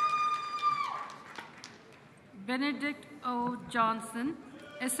 Benedict O. Johnson,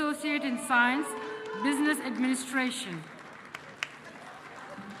 Associate in Science, Business Administration.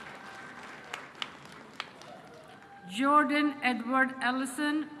 Jordan Edward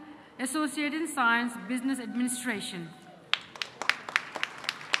Ellison, Associate in Science, Business Administration.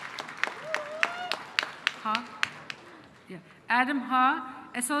 Adam Ha,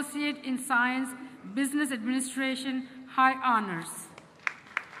 Associate in Science, Business Administration, High Honors.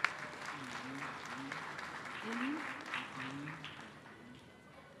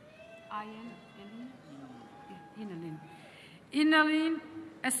 Inaline,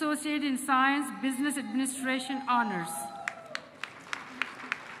 Associate in Science, Business Administration, Honors.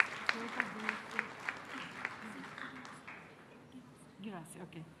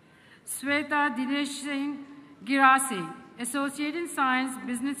 Okay. Sweta Dinesh Singh Girasi, Associate in Science,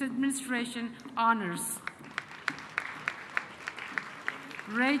 Business Administration, Honors.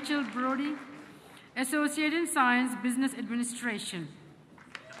 Rachel Brody, Associate in Science, Business Administration.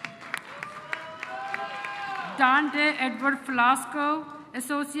 Dante Edward Flasco,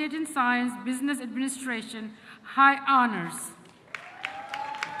 Associate in Science, Business Administration, High Honors.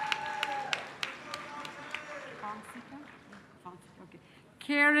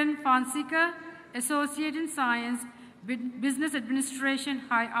 Karen Fonseca, Associate in Science, Business Administration,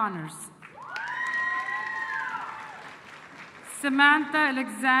 High Honors. Samantha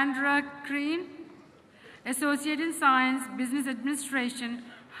Alexandra Crean, Associate in Science, Business Administration,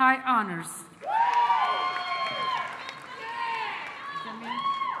 High Honors.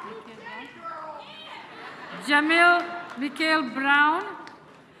 Jamil Mikhail Brown,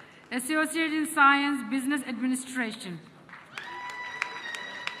 Associate in Science, Business Administration.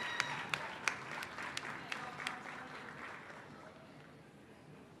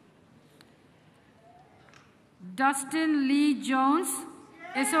 Dustin Lee Jones,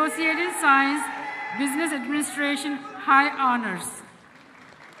 Associate in Science, Business Administration, High Honors.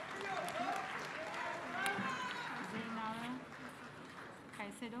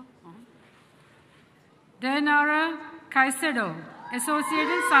 Dayanara Caicedo, Associate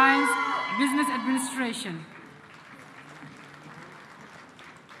in Science, Business Administration.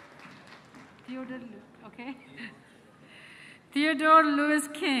 Theodore Lewis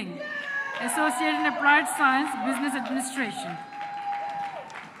King, Associate in Applied Science, Business Administration.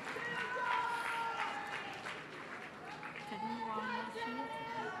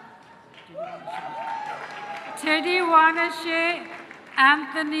 Teddy Wanashe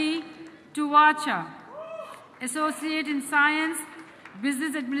Anthony Tuwacha, Associate in Science,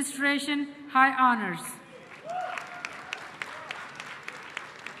 Business Administration, High Honors.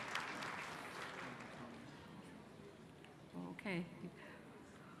 Okay.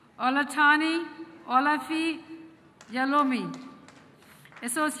 Olatani Olafi Yalomi,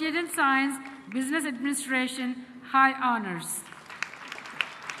 Associate in Science, Business Administration, High Honors.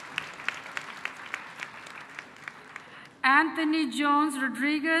 Anthony Jones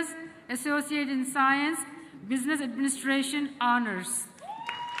Rodriguez, Associate in Science, Business Administration, Honors.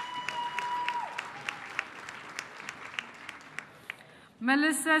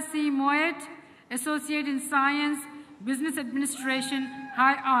 Melissa C. Moet, Associate in Science, Business Administration,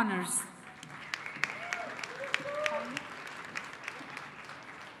 High Honors.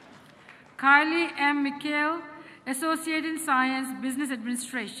 Kylie M. Mikhail, Associate in Science, Business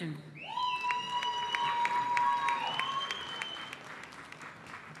Administration.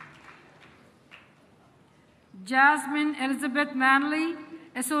 Jasmine Elizabeth Manley,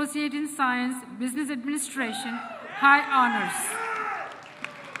 Associate in Science, Business Administration, High Honors.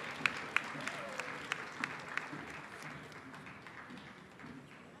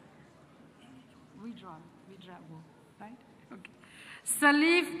 Vidrago, right? Okay.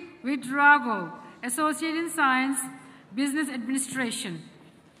 Salif Vidrago, Associate in Science, Business Administration.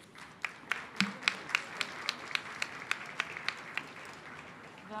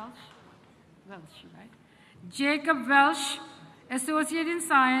 Welsh, right? Jacob Welsh, Associate in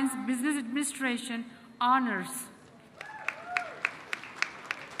Science, Business Administration, Honors.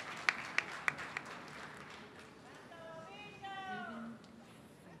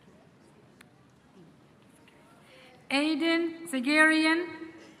 Aiden Segarian,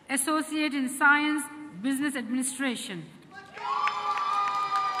 Associate in Science, Business Administration.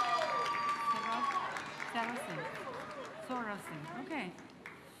 Okay.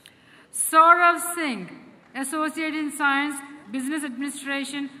 Saurav Singh, Associate in Science, Business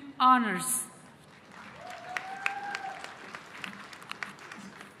Administration, Honors.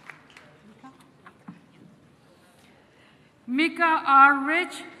 Mika R.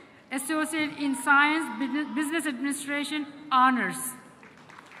 Rich, Associate in Science, Business Administration, Honors.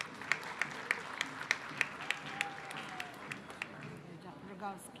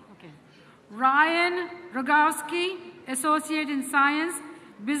 Okay. Ryan Rogowski, Associate in Science,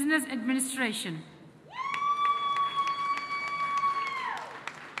 Business Administration.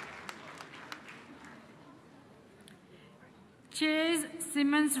 Chase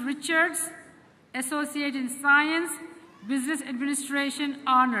Simmons Richards, Associate in Science, Business Administration,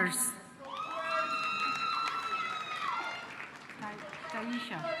 Honors.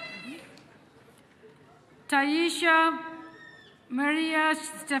 Taisha Maria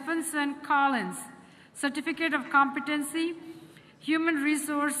Stephenson Collins, Certificate of Competency, Human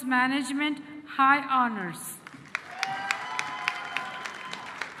Resource Management, High Honors.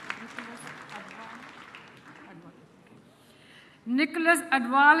 Nicholas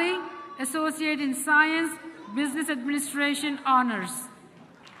Adwali, Associate in Science, Business Administration, Honors.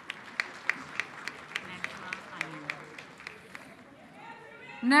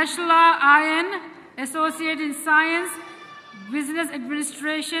 Nashla Ayan, Associate in Science, Business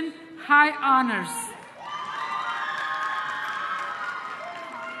Administration, High Honors.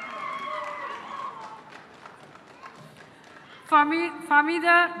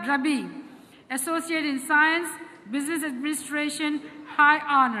 Famida Rabi, Associate in Science, Business Administration, High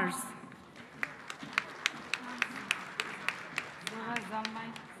Honors.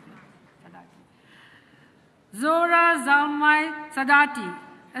 Zora Zalmai Sadati,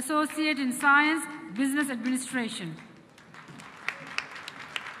 Associate in Science, Business Administration.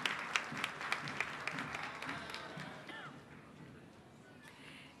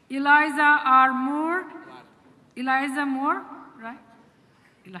 Eliza R. Moore, Eliza Moore, right?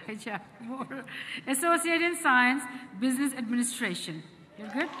 Elijah Moore, Associate in Science, Business Administration. You're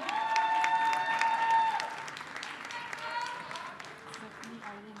good?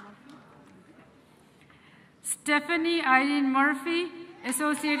 Stephanie Irene Murphy,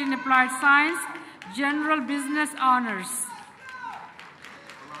 Associate in Applied Science, General Business Honors.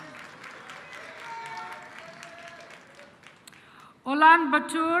 Olan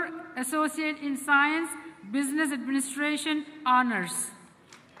Batur, Associate in Science, Business Administration, Honors.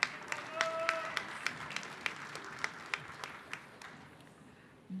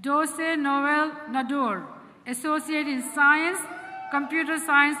 Dose Noel Nador, Associate in Science, Computer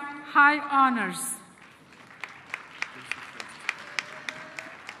Science, High Honors.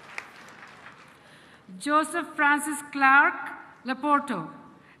 Joseph Francis Clark Laporto,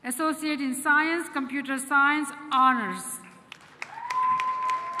 Associate in Science, Computer Science, Honors.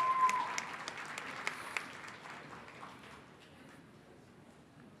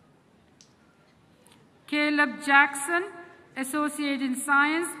 Caleb Jackson, Associate in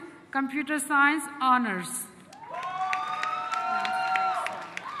Science, Computer Science, Honors.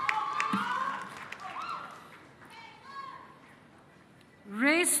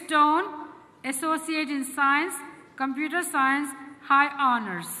 Ray Stone, Associate in Science, Computer Science, High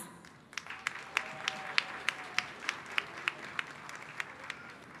Honors.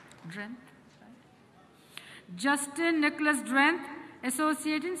 Drenth. Justin Nicholas Drenth,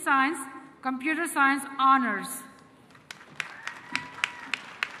 Associate in Science, Computer Science, Honors.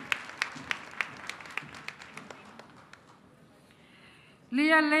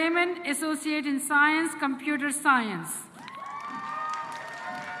 Leah Lehman, Associate in Science, Computer Science.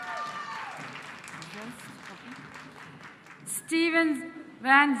 Steven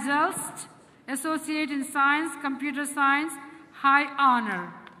Van Zelst, Associate in Science, Computer Science, High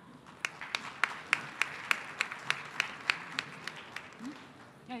Honor.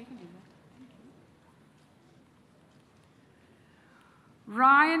 Yeah, you can do that.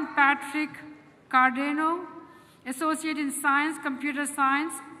 Ryan Patrick Cardeno, Associate in Science, Computer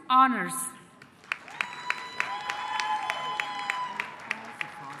Science, Honors.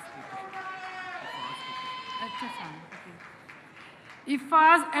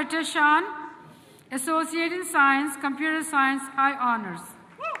 Ifaz Eteshan, Associate in Science, Computer Science, High Honors.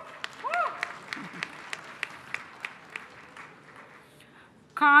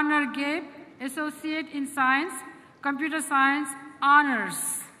 Connor Gabe, Associate in Science, Computer Science,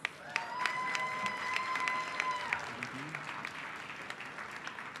 Honors.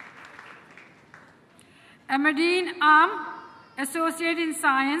 Amadine Am, Associate in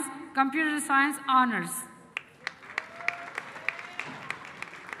Science, Computer Science, Honors.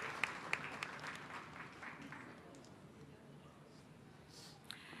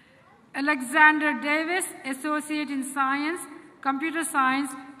 Alexander Davis, Associate in Science, Computer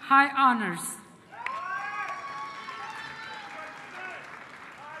Science, High Honors.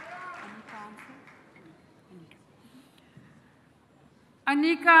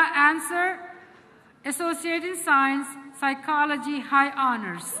 Anika Answer, Associate in Science, Psychology, High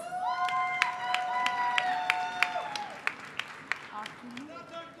Honors.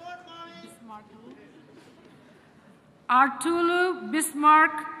 Artulu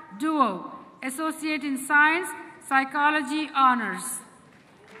Bismarck Duo, Associate in Science, Psychology, Honors.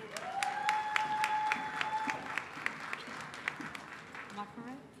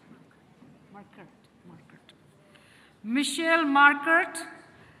 Michelle Markert,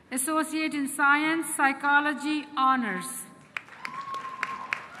 Associate in Science, Psychology, Honors.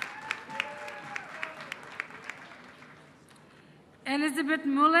 Elizabeth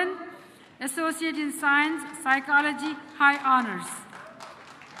Mullen, Associate in Science, Psychology, High Honors.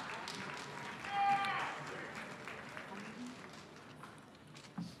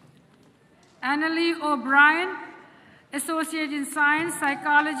 Annalie O'Brien, Associate in Science,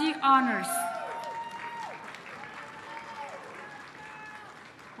 Psychology, Honors.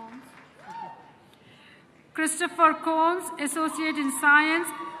 Christopher Combs, Associate in Science,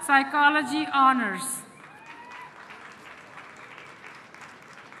 Psychology, Honors.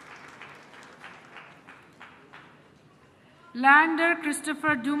 Lander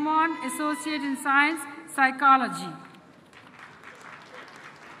Christopher Dumont, Associate in Science, Psychology.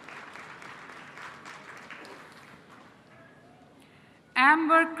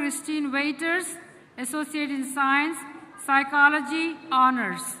 Amber Christine Waiters, Associate in Science, Psychology,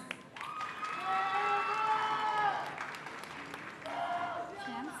 Honors.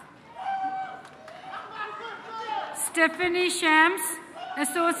 Stephanie Shams,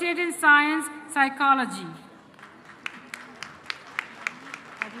 Associate in Science, Psychology.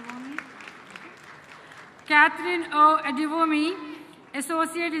 Catherine O. Adivomi,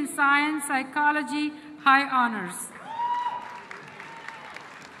 Associate in Science, Psychology, High Honors.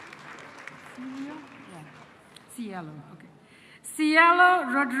 Cielo, okay. Cielo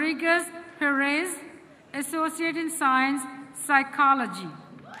Rodriguez Perez, Associate in Science, Psychology.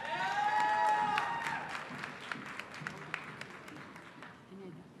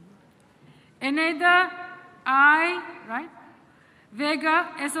 Eneda right? Vega,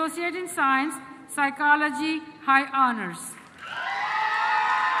 Associate in Science, Psychology, High Honors.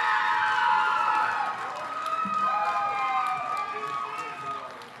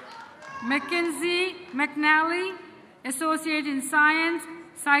 Mackenzie McNally, Associate in Science,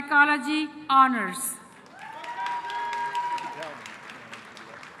 Psychology, Honors.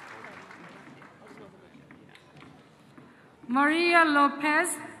 Maria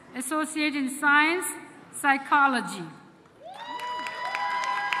Lopez, Associate in Science, Psychology.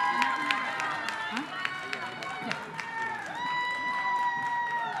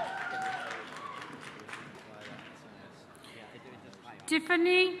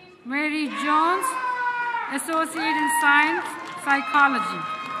 Tiffany Mary Jones, Associate in Science,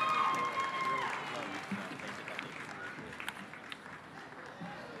 Psychology.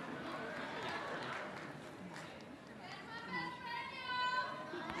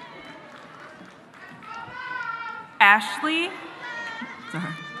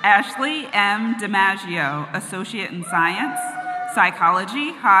 Ashley M. DiMaggio, Associate in Science,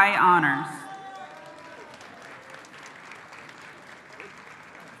 Psychology, High Honors.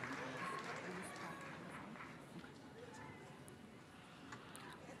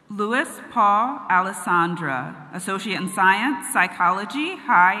 Louis Paul Alessandra, Associate in Science, Psychology,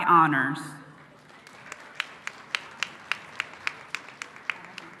 High Honors.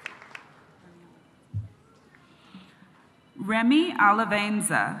 Remy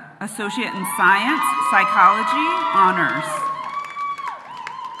Alavenza, Associate in Science, Psychology, Honors.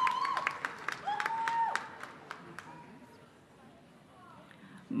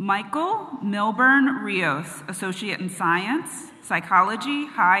 Michael Milburn Rios, Associate in Science, Psychology,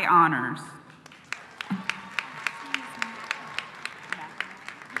 High Honors.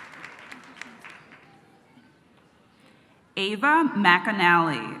 Ava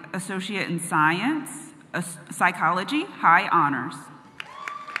McAnally, Associate in Science, Psychology, High Honors.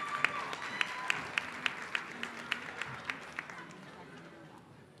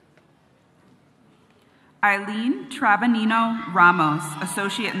 Eileen Trabanino Ramos,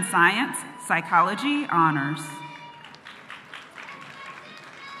 Associate in Science, Psychology, Honors.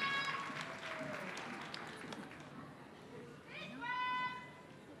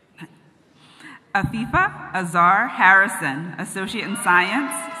 Afifa Azar Harrison, Associate in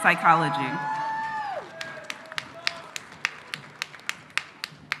Science, Psychology.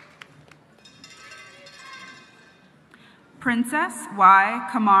 Princess Y.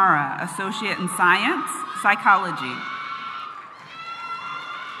 Kamara, Associate in Science, Psychology.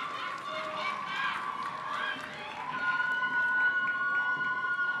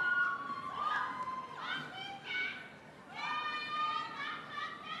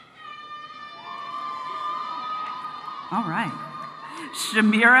 All right.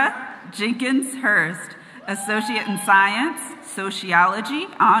 Shamira Jenkins Hurst, Associate in Science, Sociology,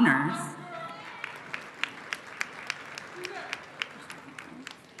 Honors.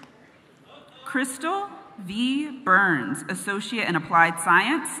 Crystal V. Burns, Associate in Applied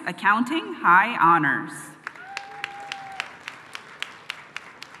Science, Accounting, High Honors.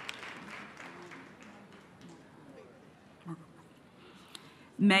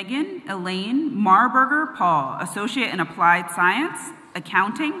 Megan Elaine Marburger Paul, Associate in Applied Science,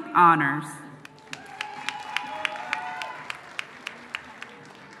 Accounting, Honors.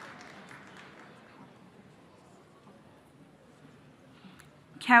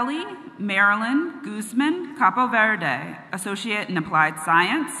 Kelly Marilyn Guzman Capoverde, Associate in Applied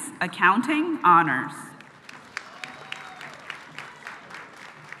Science, Accounting, Honors.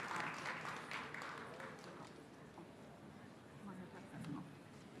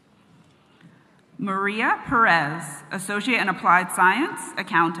 Maria Perez, Associate in Applied Science,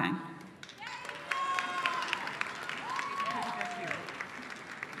 Accounting.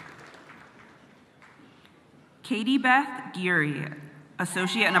 Katie Beth Geary,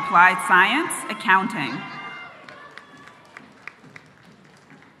 Associate in Applied Science, Accounting.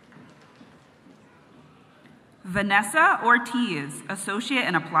 Vanessa Ortiz, Associate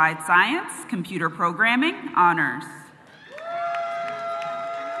in Applied Science, Computer Programming, Honors.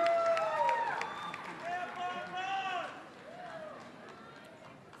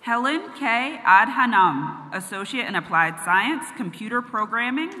 Helen K. Adhanam, Associate in Applied Science, Computer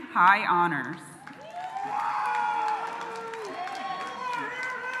Programming, High Honors.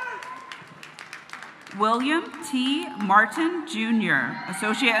 William T. Martin, Jr.,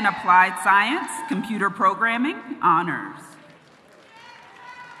 Associate in Applied Science, Computer Programming, Honors.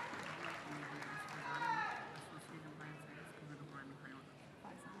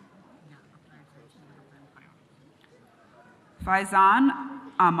 Faizan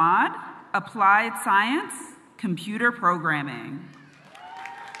Ahmad, Applied Science, Computer Programming.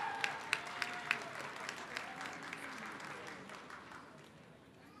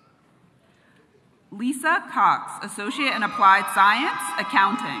 Lisa Cox, Associate in Applied Science,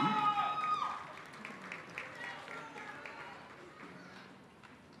 Accounting.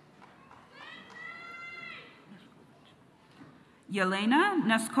 Yelena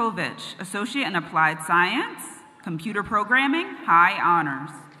Neskovich, Associate in Applied Science, Computer Programming, High Honors.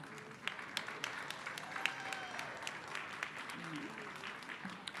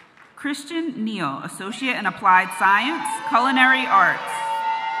 Christian Neal, Associate in Applied Science, Culinary Arts.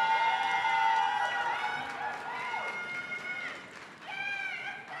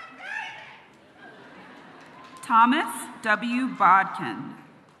 Thomas W. Bodkin,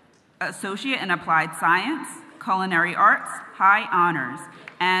 Associate in Applied Science, Culinary Arts, High Honors,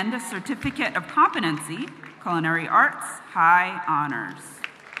 and Certificate of Competency, Culinary Arts, High Honors.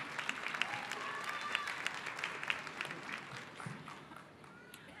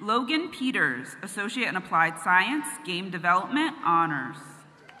 Logan Peters, Associate in Applied Science, Game Development, Honors.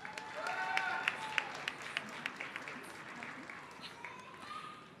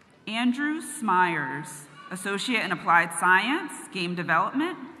 Andrew Smyers, Associate in Applied Science, Game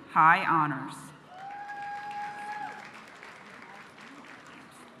Development, High Honors.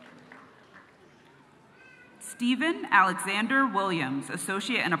 Stephen Alexander Williams,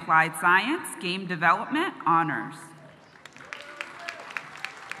 Associate in Applied Science, Game Development, Honors.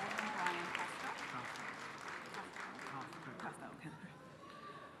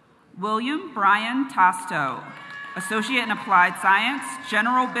 William Brian Tosto, Associate in Applied Science,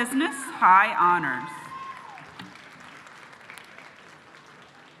 General Business, High Honors.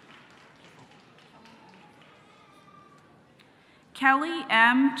 Kelly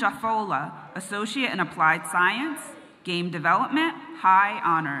M. Jaffola, Associate in Applied Science, Game Development, High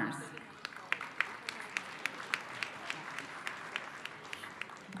Honors.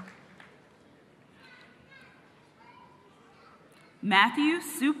 Matthew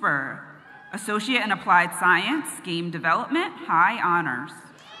Super, Associate in Applied Science, Game Development, High Honors.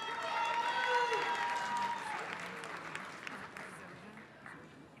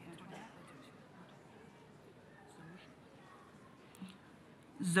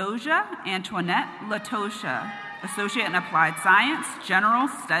 Zoja Antoinette Latosha, Associate in Applied Science, General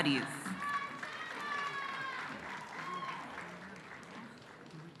Studies.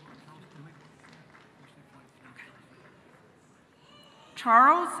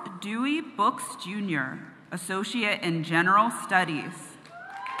 Charles Dewey Books, Jr., Associate in General Studies.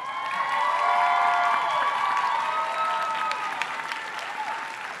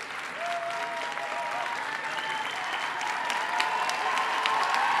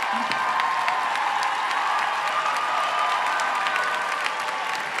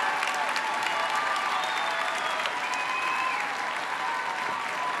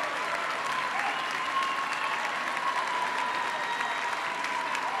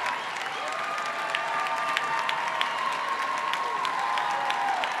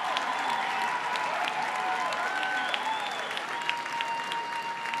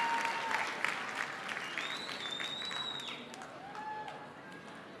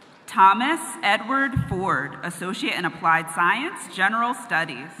 Thomas Edward Ford, Associate in Applied Science, General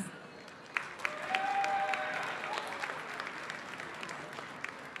Studies.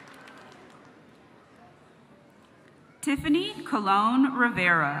 Tiffany Colon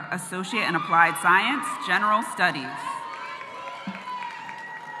Rivera, Associate in Applied Science, General Studies.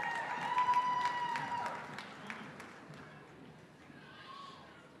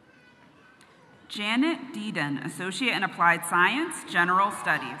 Janet Deedon, Associate in Applied Science, General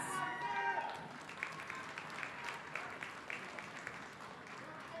Studies.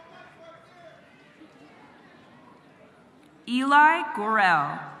 Eli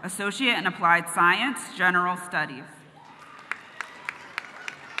Gorel, Associate in Applied Science, General Studies.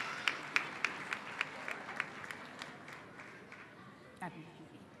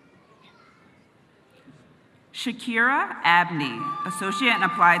 Shakira Abney, Associate in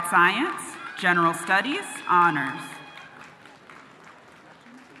Applied Science, General Studies, Honors.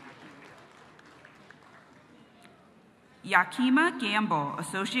 Yakima Gamble,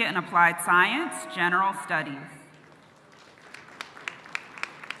 Associate in Applied Science, General Studies.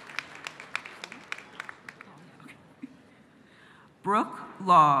 Brooke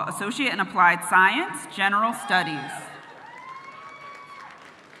Law, Associate in Applied Science, General Studies.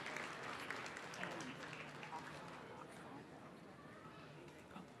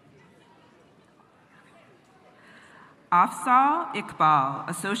 Afzal Iqbal,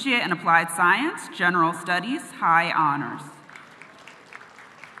 Associate in Applied Science, General Studies, High Honors.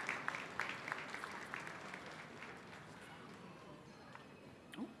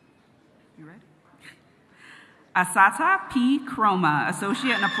 You ready? Asata P. Chroma,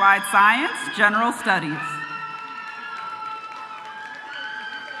 Associate in Applied Science, General Studies.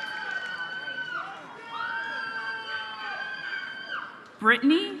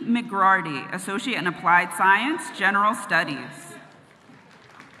 Brittany McGrarty, Associate in Applied Science, General Studies.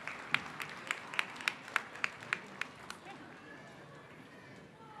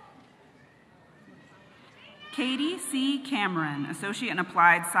 Katie C. Cameron, Associate in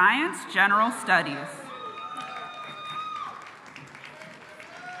Applied Science, General Studies.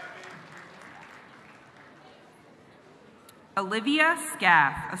 Olivia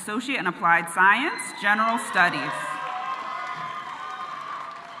Scaff, Associate in Applied Science, General Studies.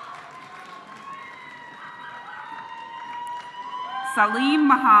 Salim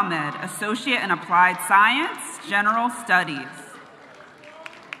Mohammed, Associate in Applied Science, General Studies.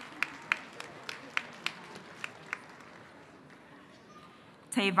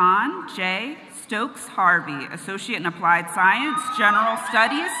 Tavon J. Stokes Harvey, Associate in Applied Science, General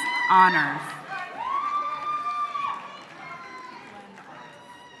Studies, Honors.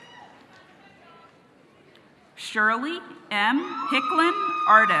 Shirley M. Hicklin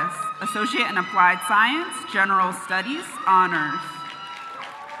Artis, Associate in Applied Science, General Studies, Honors.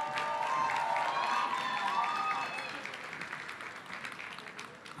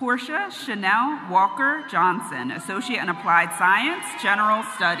 Portia Chanel Walker Johnson, Associate in Applied Science, General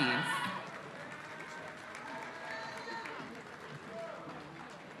Studies.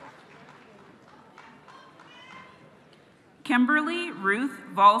 Kimberly Ruth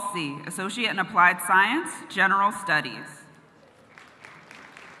Volsey, Associate in Applied Science, General Studies.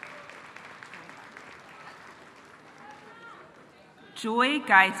 Joy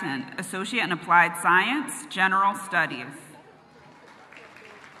Guyton, Associate in Applied Science, General Studies.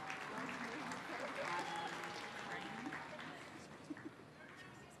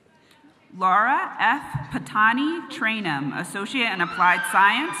 Laura F. Patani Trainum, Associate in Applied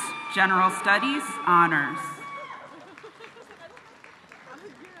Science, General Studies, Honors.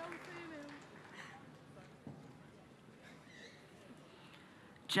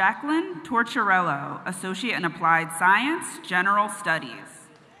 Jacqueline Tortorello, Associate in Applied Science, General Studies.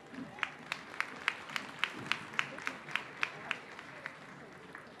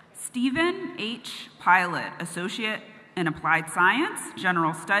 Stephen H. Pilot, Associate in Applied Science,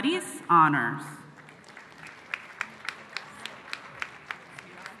 General Studies, Honors.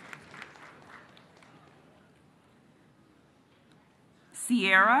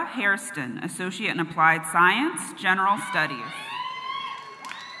 Sierra Hairston, Associate in Applied Science, General Studies.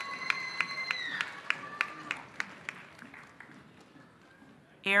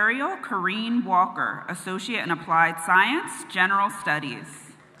 Ariel Corrine Walker, Associate in Applied Science, General Studies.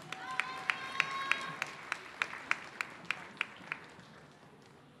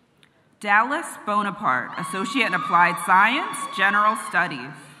 Dallas Bonaparte, Associate in Applied Science, General Studies.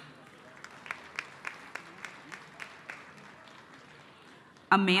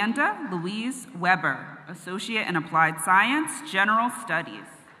 Amanda Louise Weber, Associate in Applied Science, General Studies.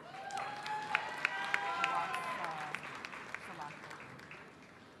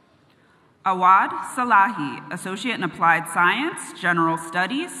 Awad Salahi, Associate in Applied Science, General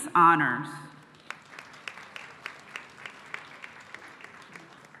Studies, Honors.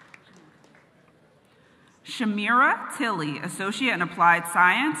 Shamira Tilley, Associate in Applied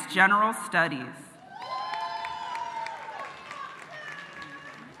Science, General Studies.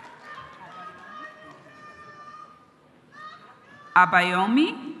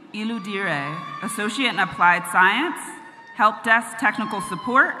 Abayomi Iludire, Associate in Applied Science, Help Desk Technical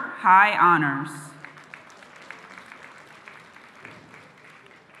Support, High Honors.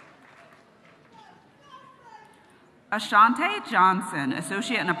 Ashante Johnson,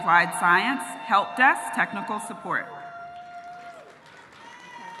 Associate in Applied Science, Help Desk Technical Support.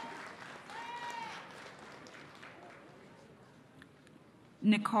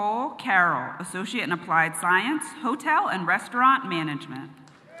 Nicole Carroll, Associate in Applied Science, Hotel and Restaurant Management.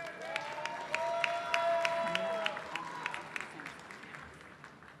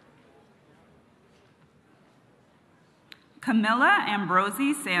 Camilla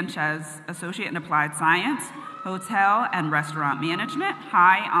Ambrosi Sanchez, Associate in Applied Science, Hotel and Restaurant Management,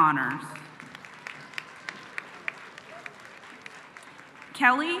 High Honors.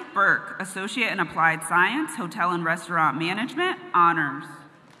 Kelly Burke, Associate in Applied Science, Hotel and Restaurant Management, Honors.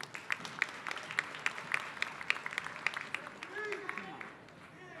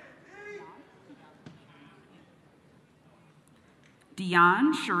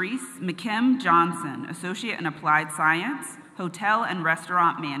 Dion Sharice McKim Johnson, Associate in Applied Science, Hotel and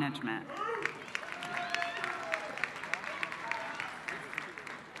Restaurant Management.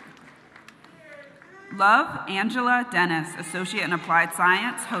 Love Angela Dennis, Associate in Applied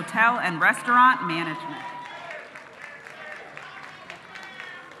Science, Hotel and Restaurant Management.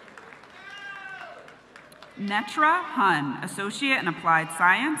 Netra Hun, Associate in Applied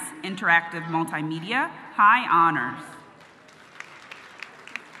Science, Interactive Multimedia, High Honors.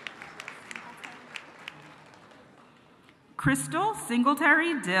 Crystal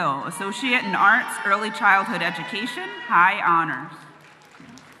Singletary Dill, Associate in Arts, Early Childhood Education, High Honors.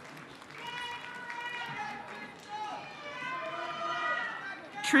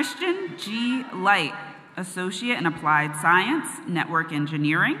 Tristan G. Light, Associate in Applied Science, Network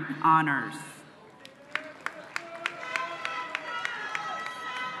Engineering, Honors.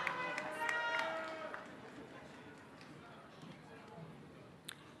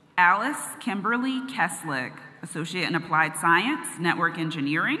 Alice Kimberly Keslick, Associate in Applied Science, Network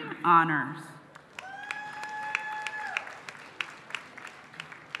Engineering, Honors.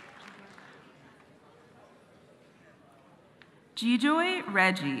 Gijoy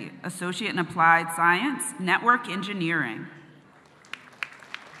Reggie, Associate in Applied Science, Network Engineering.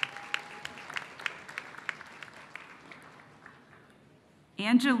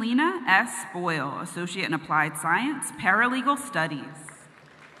 Angelina S. Boyle, Associate in Applied Science, Paralegal Studies.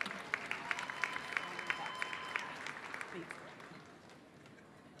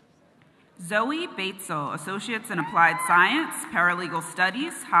 Zoe Batesel, Associates in Applied Science, Paralegal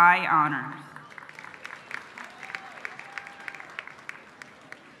Studies, High Honors.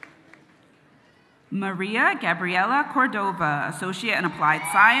 Maria Gabriela Cordova, Associate in Applied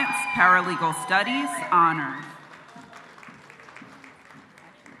Science, Paralegal Studies, Honors.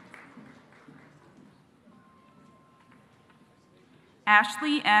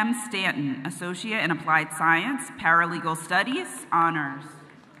 Ashley M. Stanton, Associate in Applied Science, Paralegal Studies, Honors.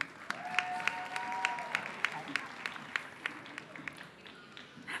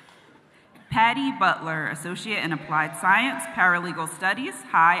 Patty Butler, Associate in Applied Science, Paralegal Studies,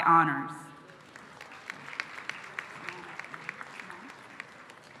 High Honors.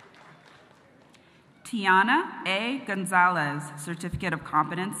 Tiana A. Gonzalez, Certificate of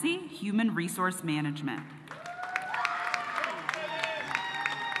Competency, Human Resource Management.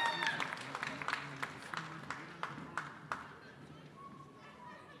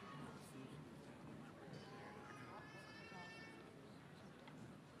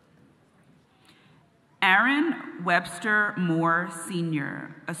 Aaron Webster Moore,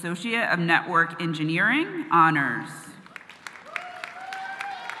 Sr., Associate of Network Engineering, Honors.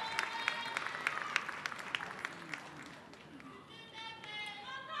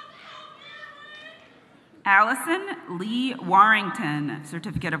 Allison Lee Warrington,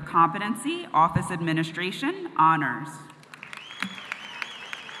 Certificate of Competency, Office Administration, Honors.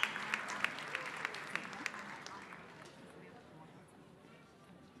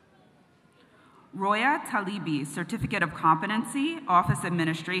 Roya Talibi, Certificate of Competency, Office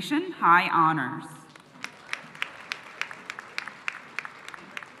Administration, High Honors.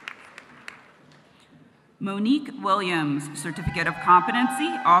 Monique Williams, Certificate of Competency,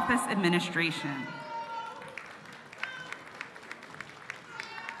 Office Administration.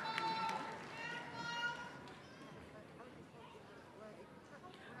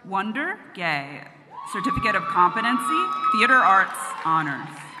 Wonder Gay, Certificate of Competency, Theater Arts, Honors.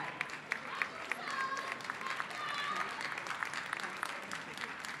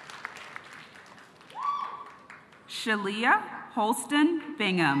 Shalia Holston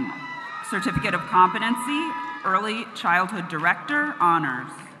Bingham, Certificate of Competency, Early Childhood Director,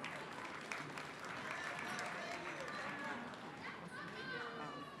 Honors.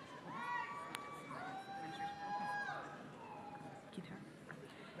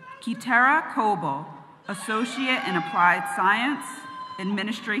 Kitara Coble, Associate in Applied Science,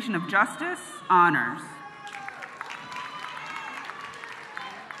 Administration of Justice, Honors.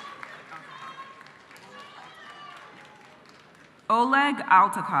 Oleg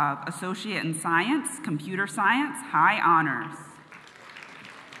Altakov, Associate in Science, Computer Science, High Honors.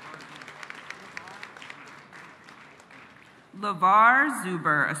 Lavar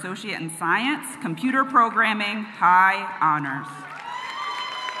Zuber, Associate in Science, Computer Programming, High Honors.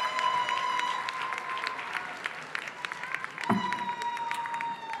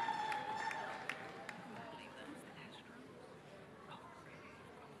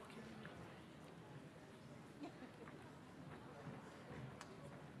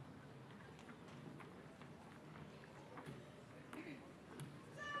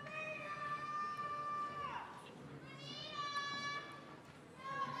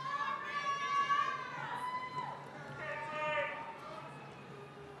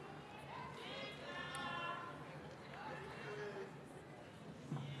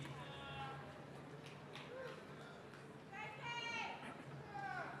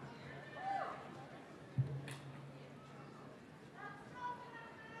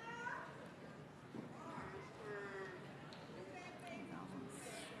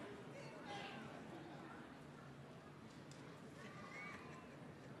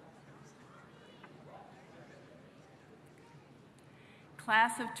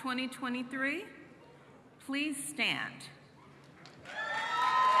 Class of 2023, please stand.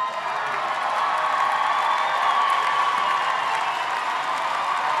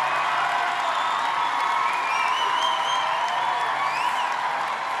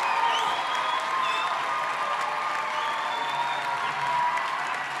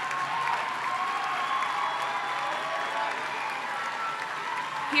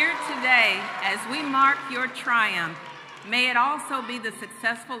 Here today, as we mark your triumph, may it also be the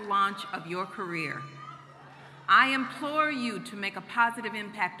successful launch of your career. I implore you to make a positive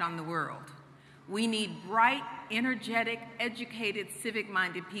impact on the world. We need bright, energetic, educated,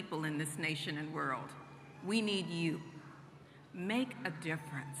 civic-minded people in this nation and world. We need you. Make a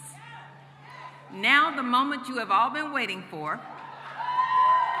difference. Now, the moment you have all been waiting for.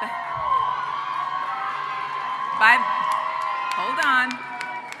 Hold on.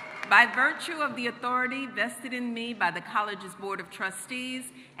 By virtue of the authority vested in me by the college's Board of Trustees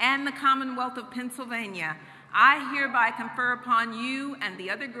and the Commonwealth of Pennsylvania, I hereby confer upon you and the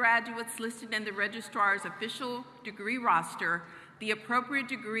other graduates listed in the registrar's official degree roster the appropriate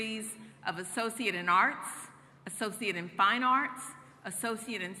degrees of Associate in Arts, Associate in Fine Arts,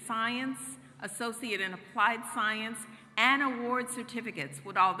 Associate in Science, Associate in Applied Science, and award certificates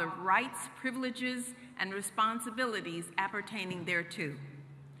with all the rights, privileges, and responsibilities appertaining thereto.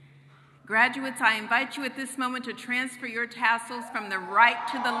 Graduates, I invite you at this moment to transfer your tassels from the right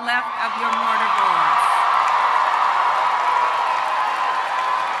to the left of your mortar boards.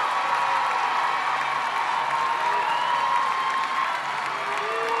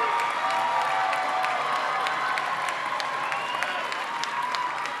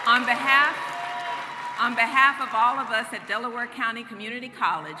 On behalf of all of us at Delaware County Community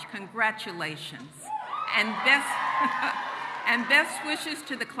College, congratulations and best wishes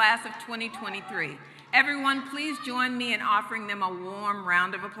to the class of 2023. Everyone, please join me in offering them a warm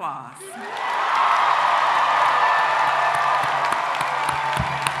round of applause.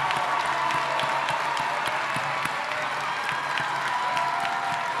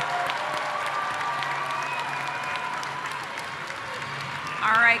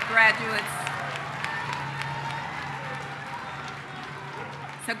 All right, graduates.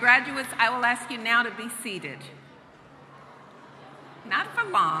 So graduates, I will ask you now to be seated. Not for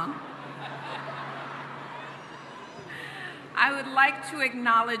long. I would like to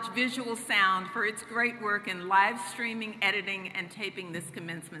acknowledge Visual Sound for its great work in live streaming, editing, and taping this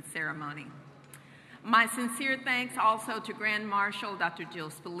commencement ceremony. My sincere thanks also to Grand Marshal Dr.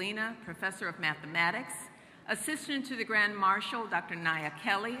 Jill Spallina, Professor of Mathematics, Assistant to the Grand Marshal Dr. Naya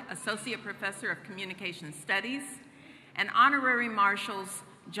Kelly, Associate Professor of Communication Studies, and Honorary Marshals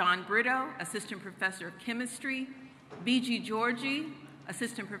John Brito, Assistant Professor of Chemistry, B.G. Georgie,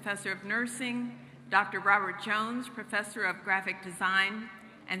 Assistant Professor of Nursing, Dr. Robert Jones, Professor of Graphic Design,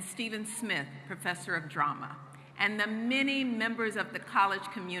 and Stephen Smith, Professor of Drama, and the many members of the college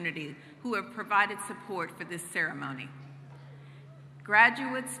community who have provided support for this ceremony.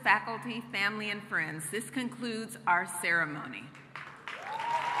 Graduates, faculty, family, and friends, this concludes our ceremony.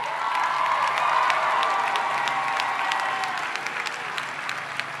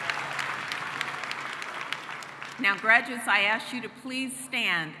 Now, graduates, I ask you to please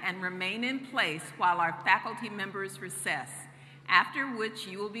stand and remain in place while our faculty members recess, after which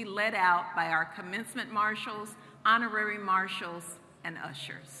you will be led out by our commencement marshals, honorary marshals, and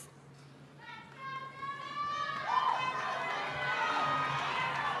ushers.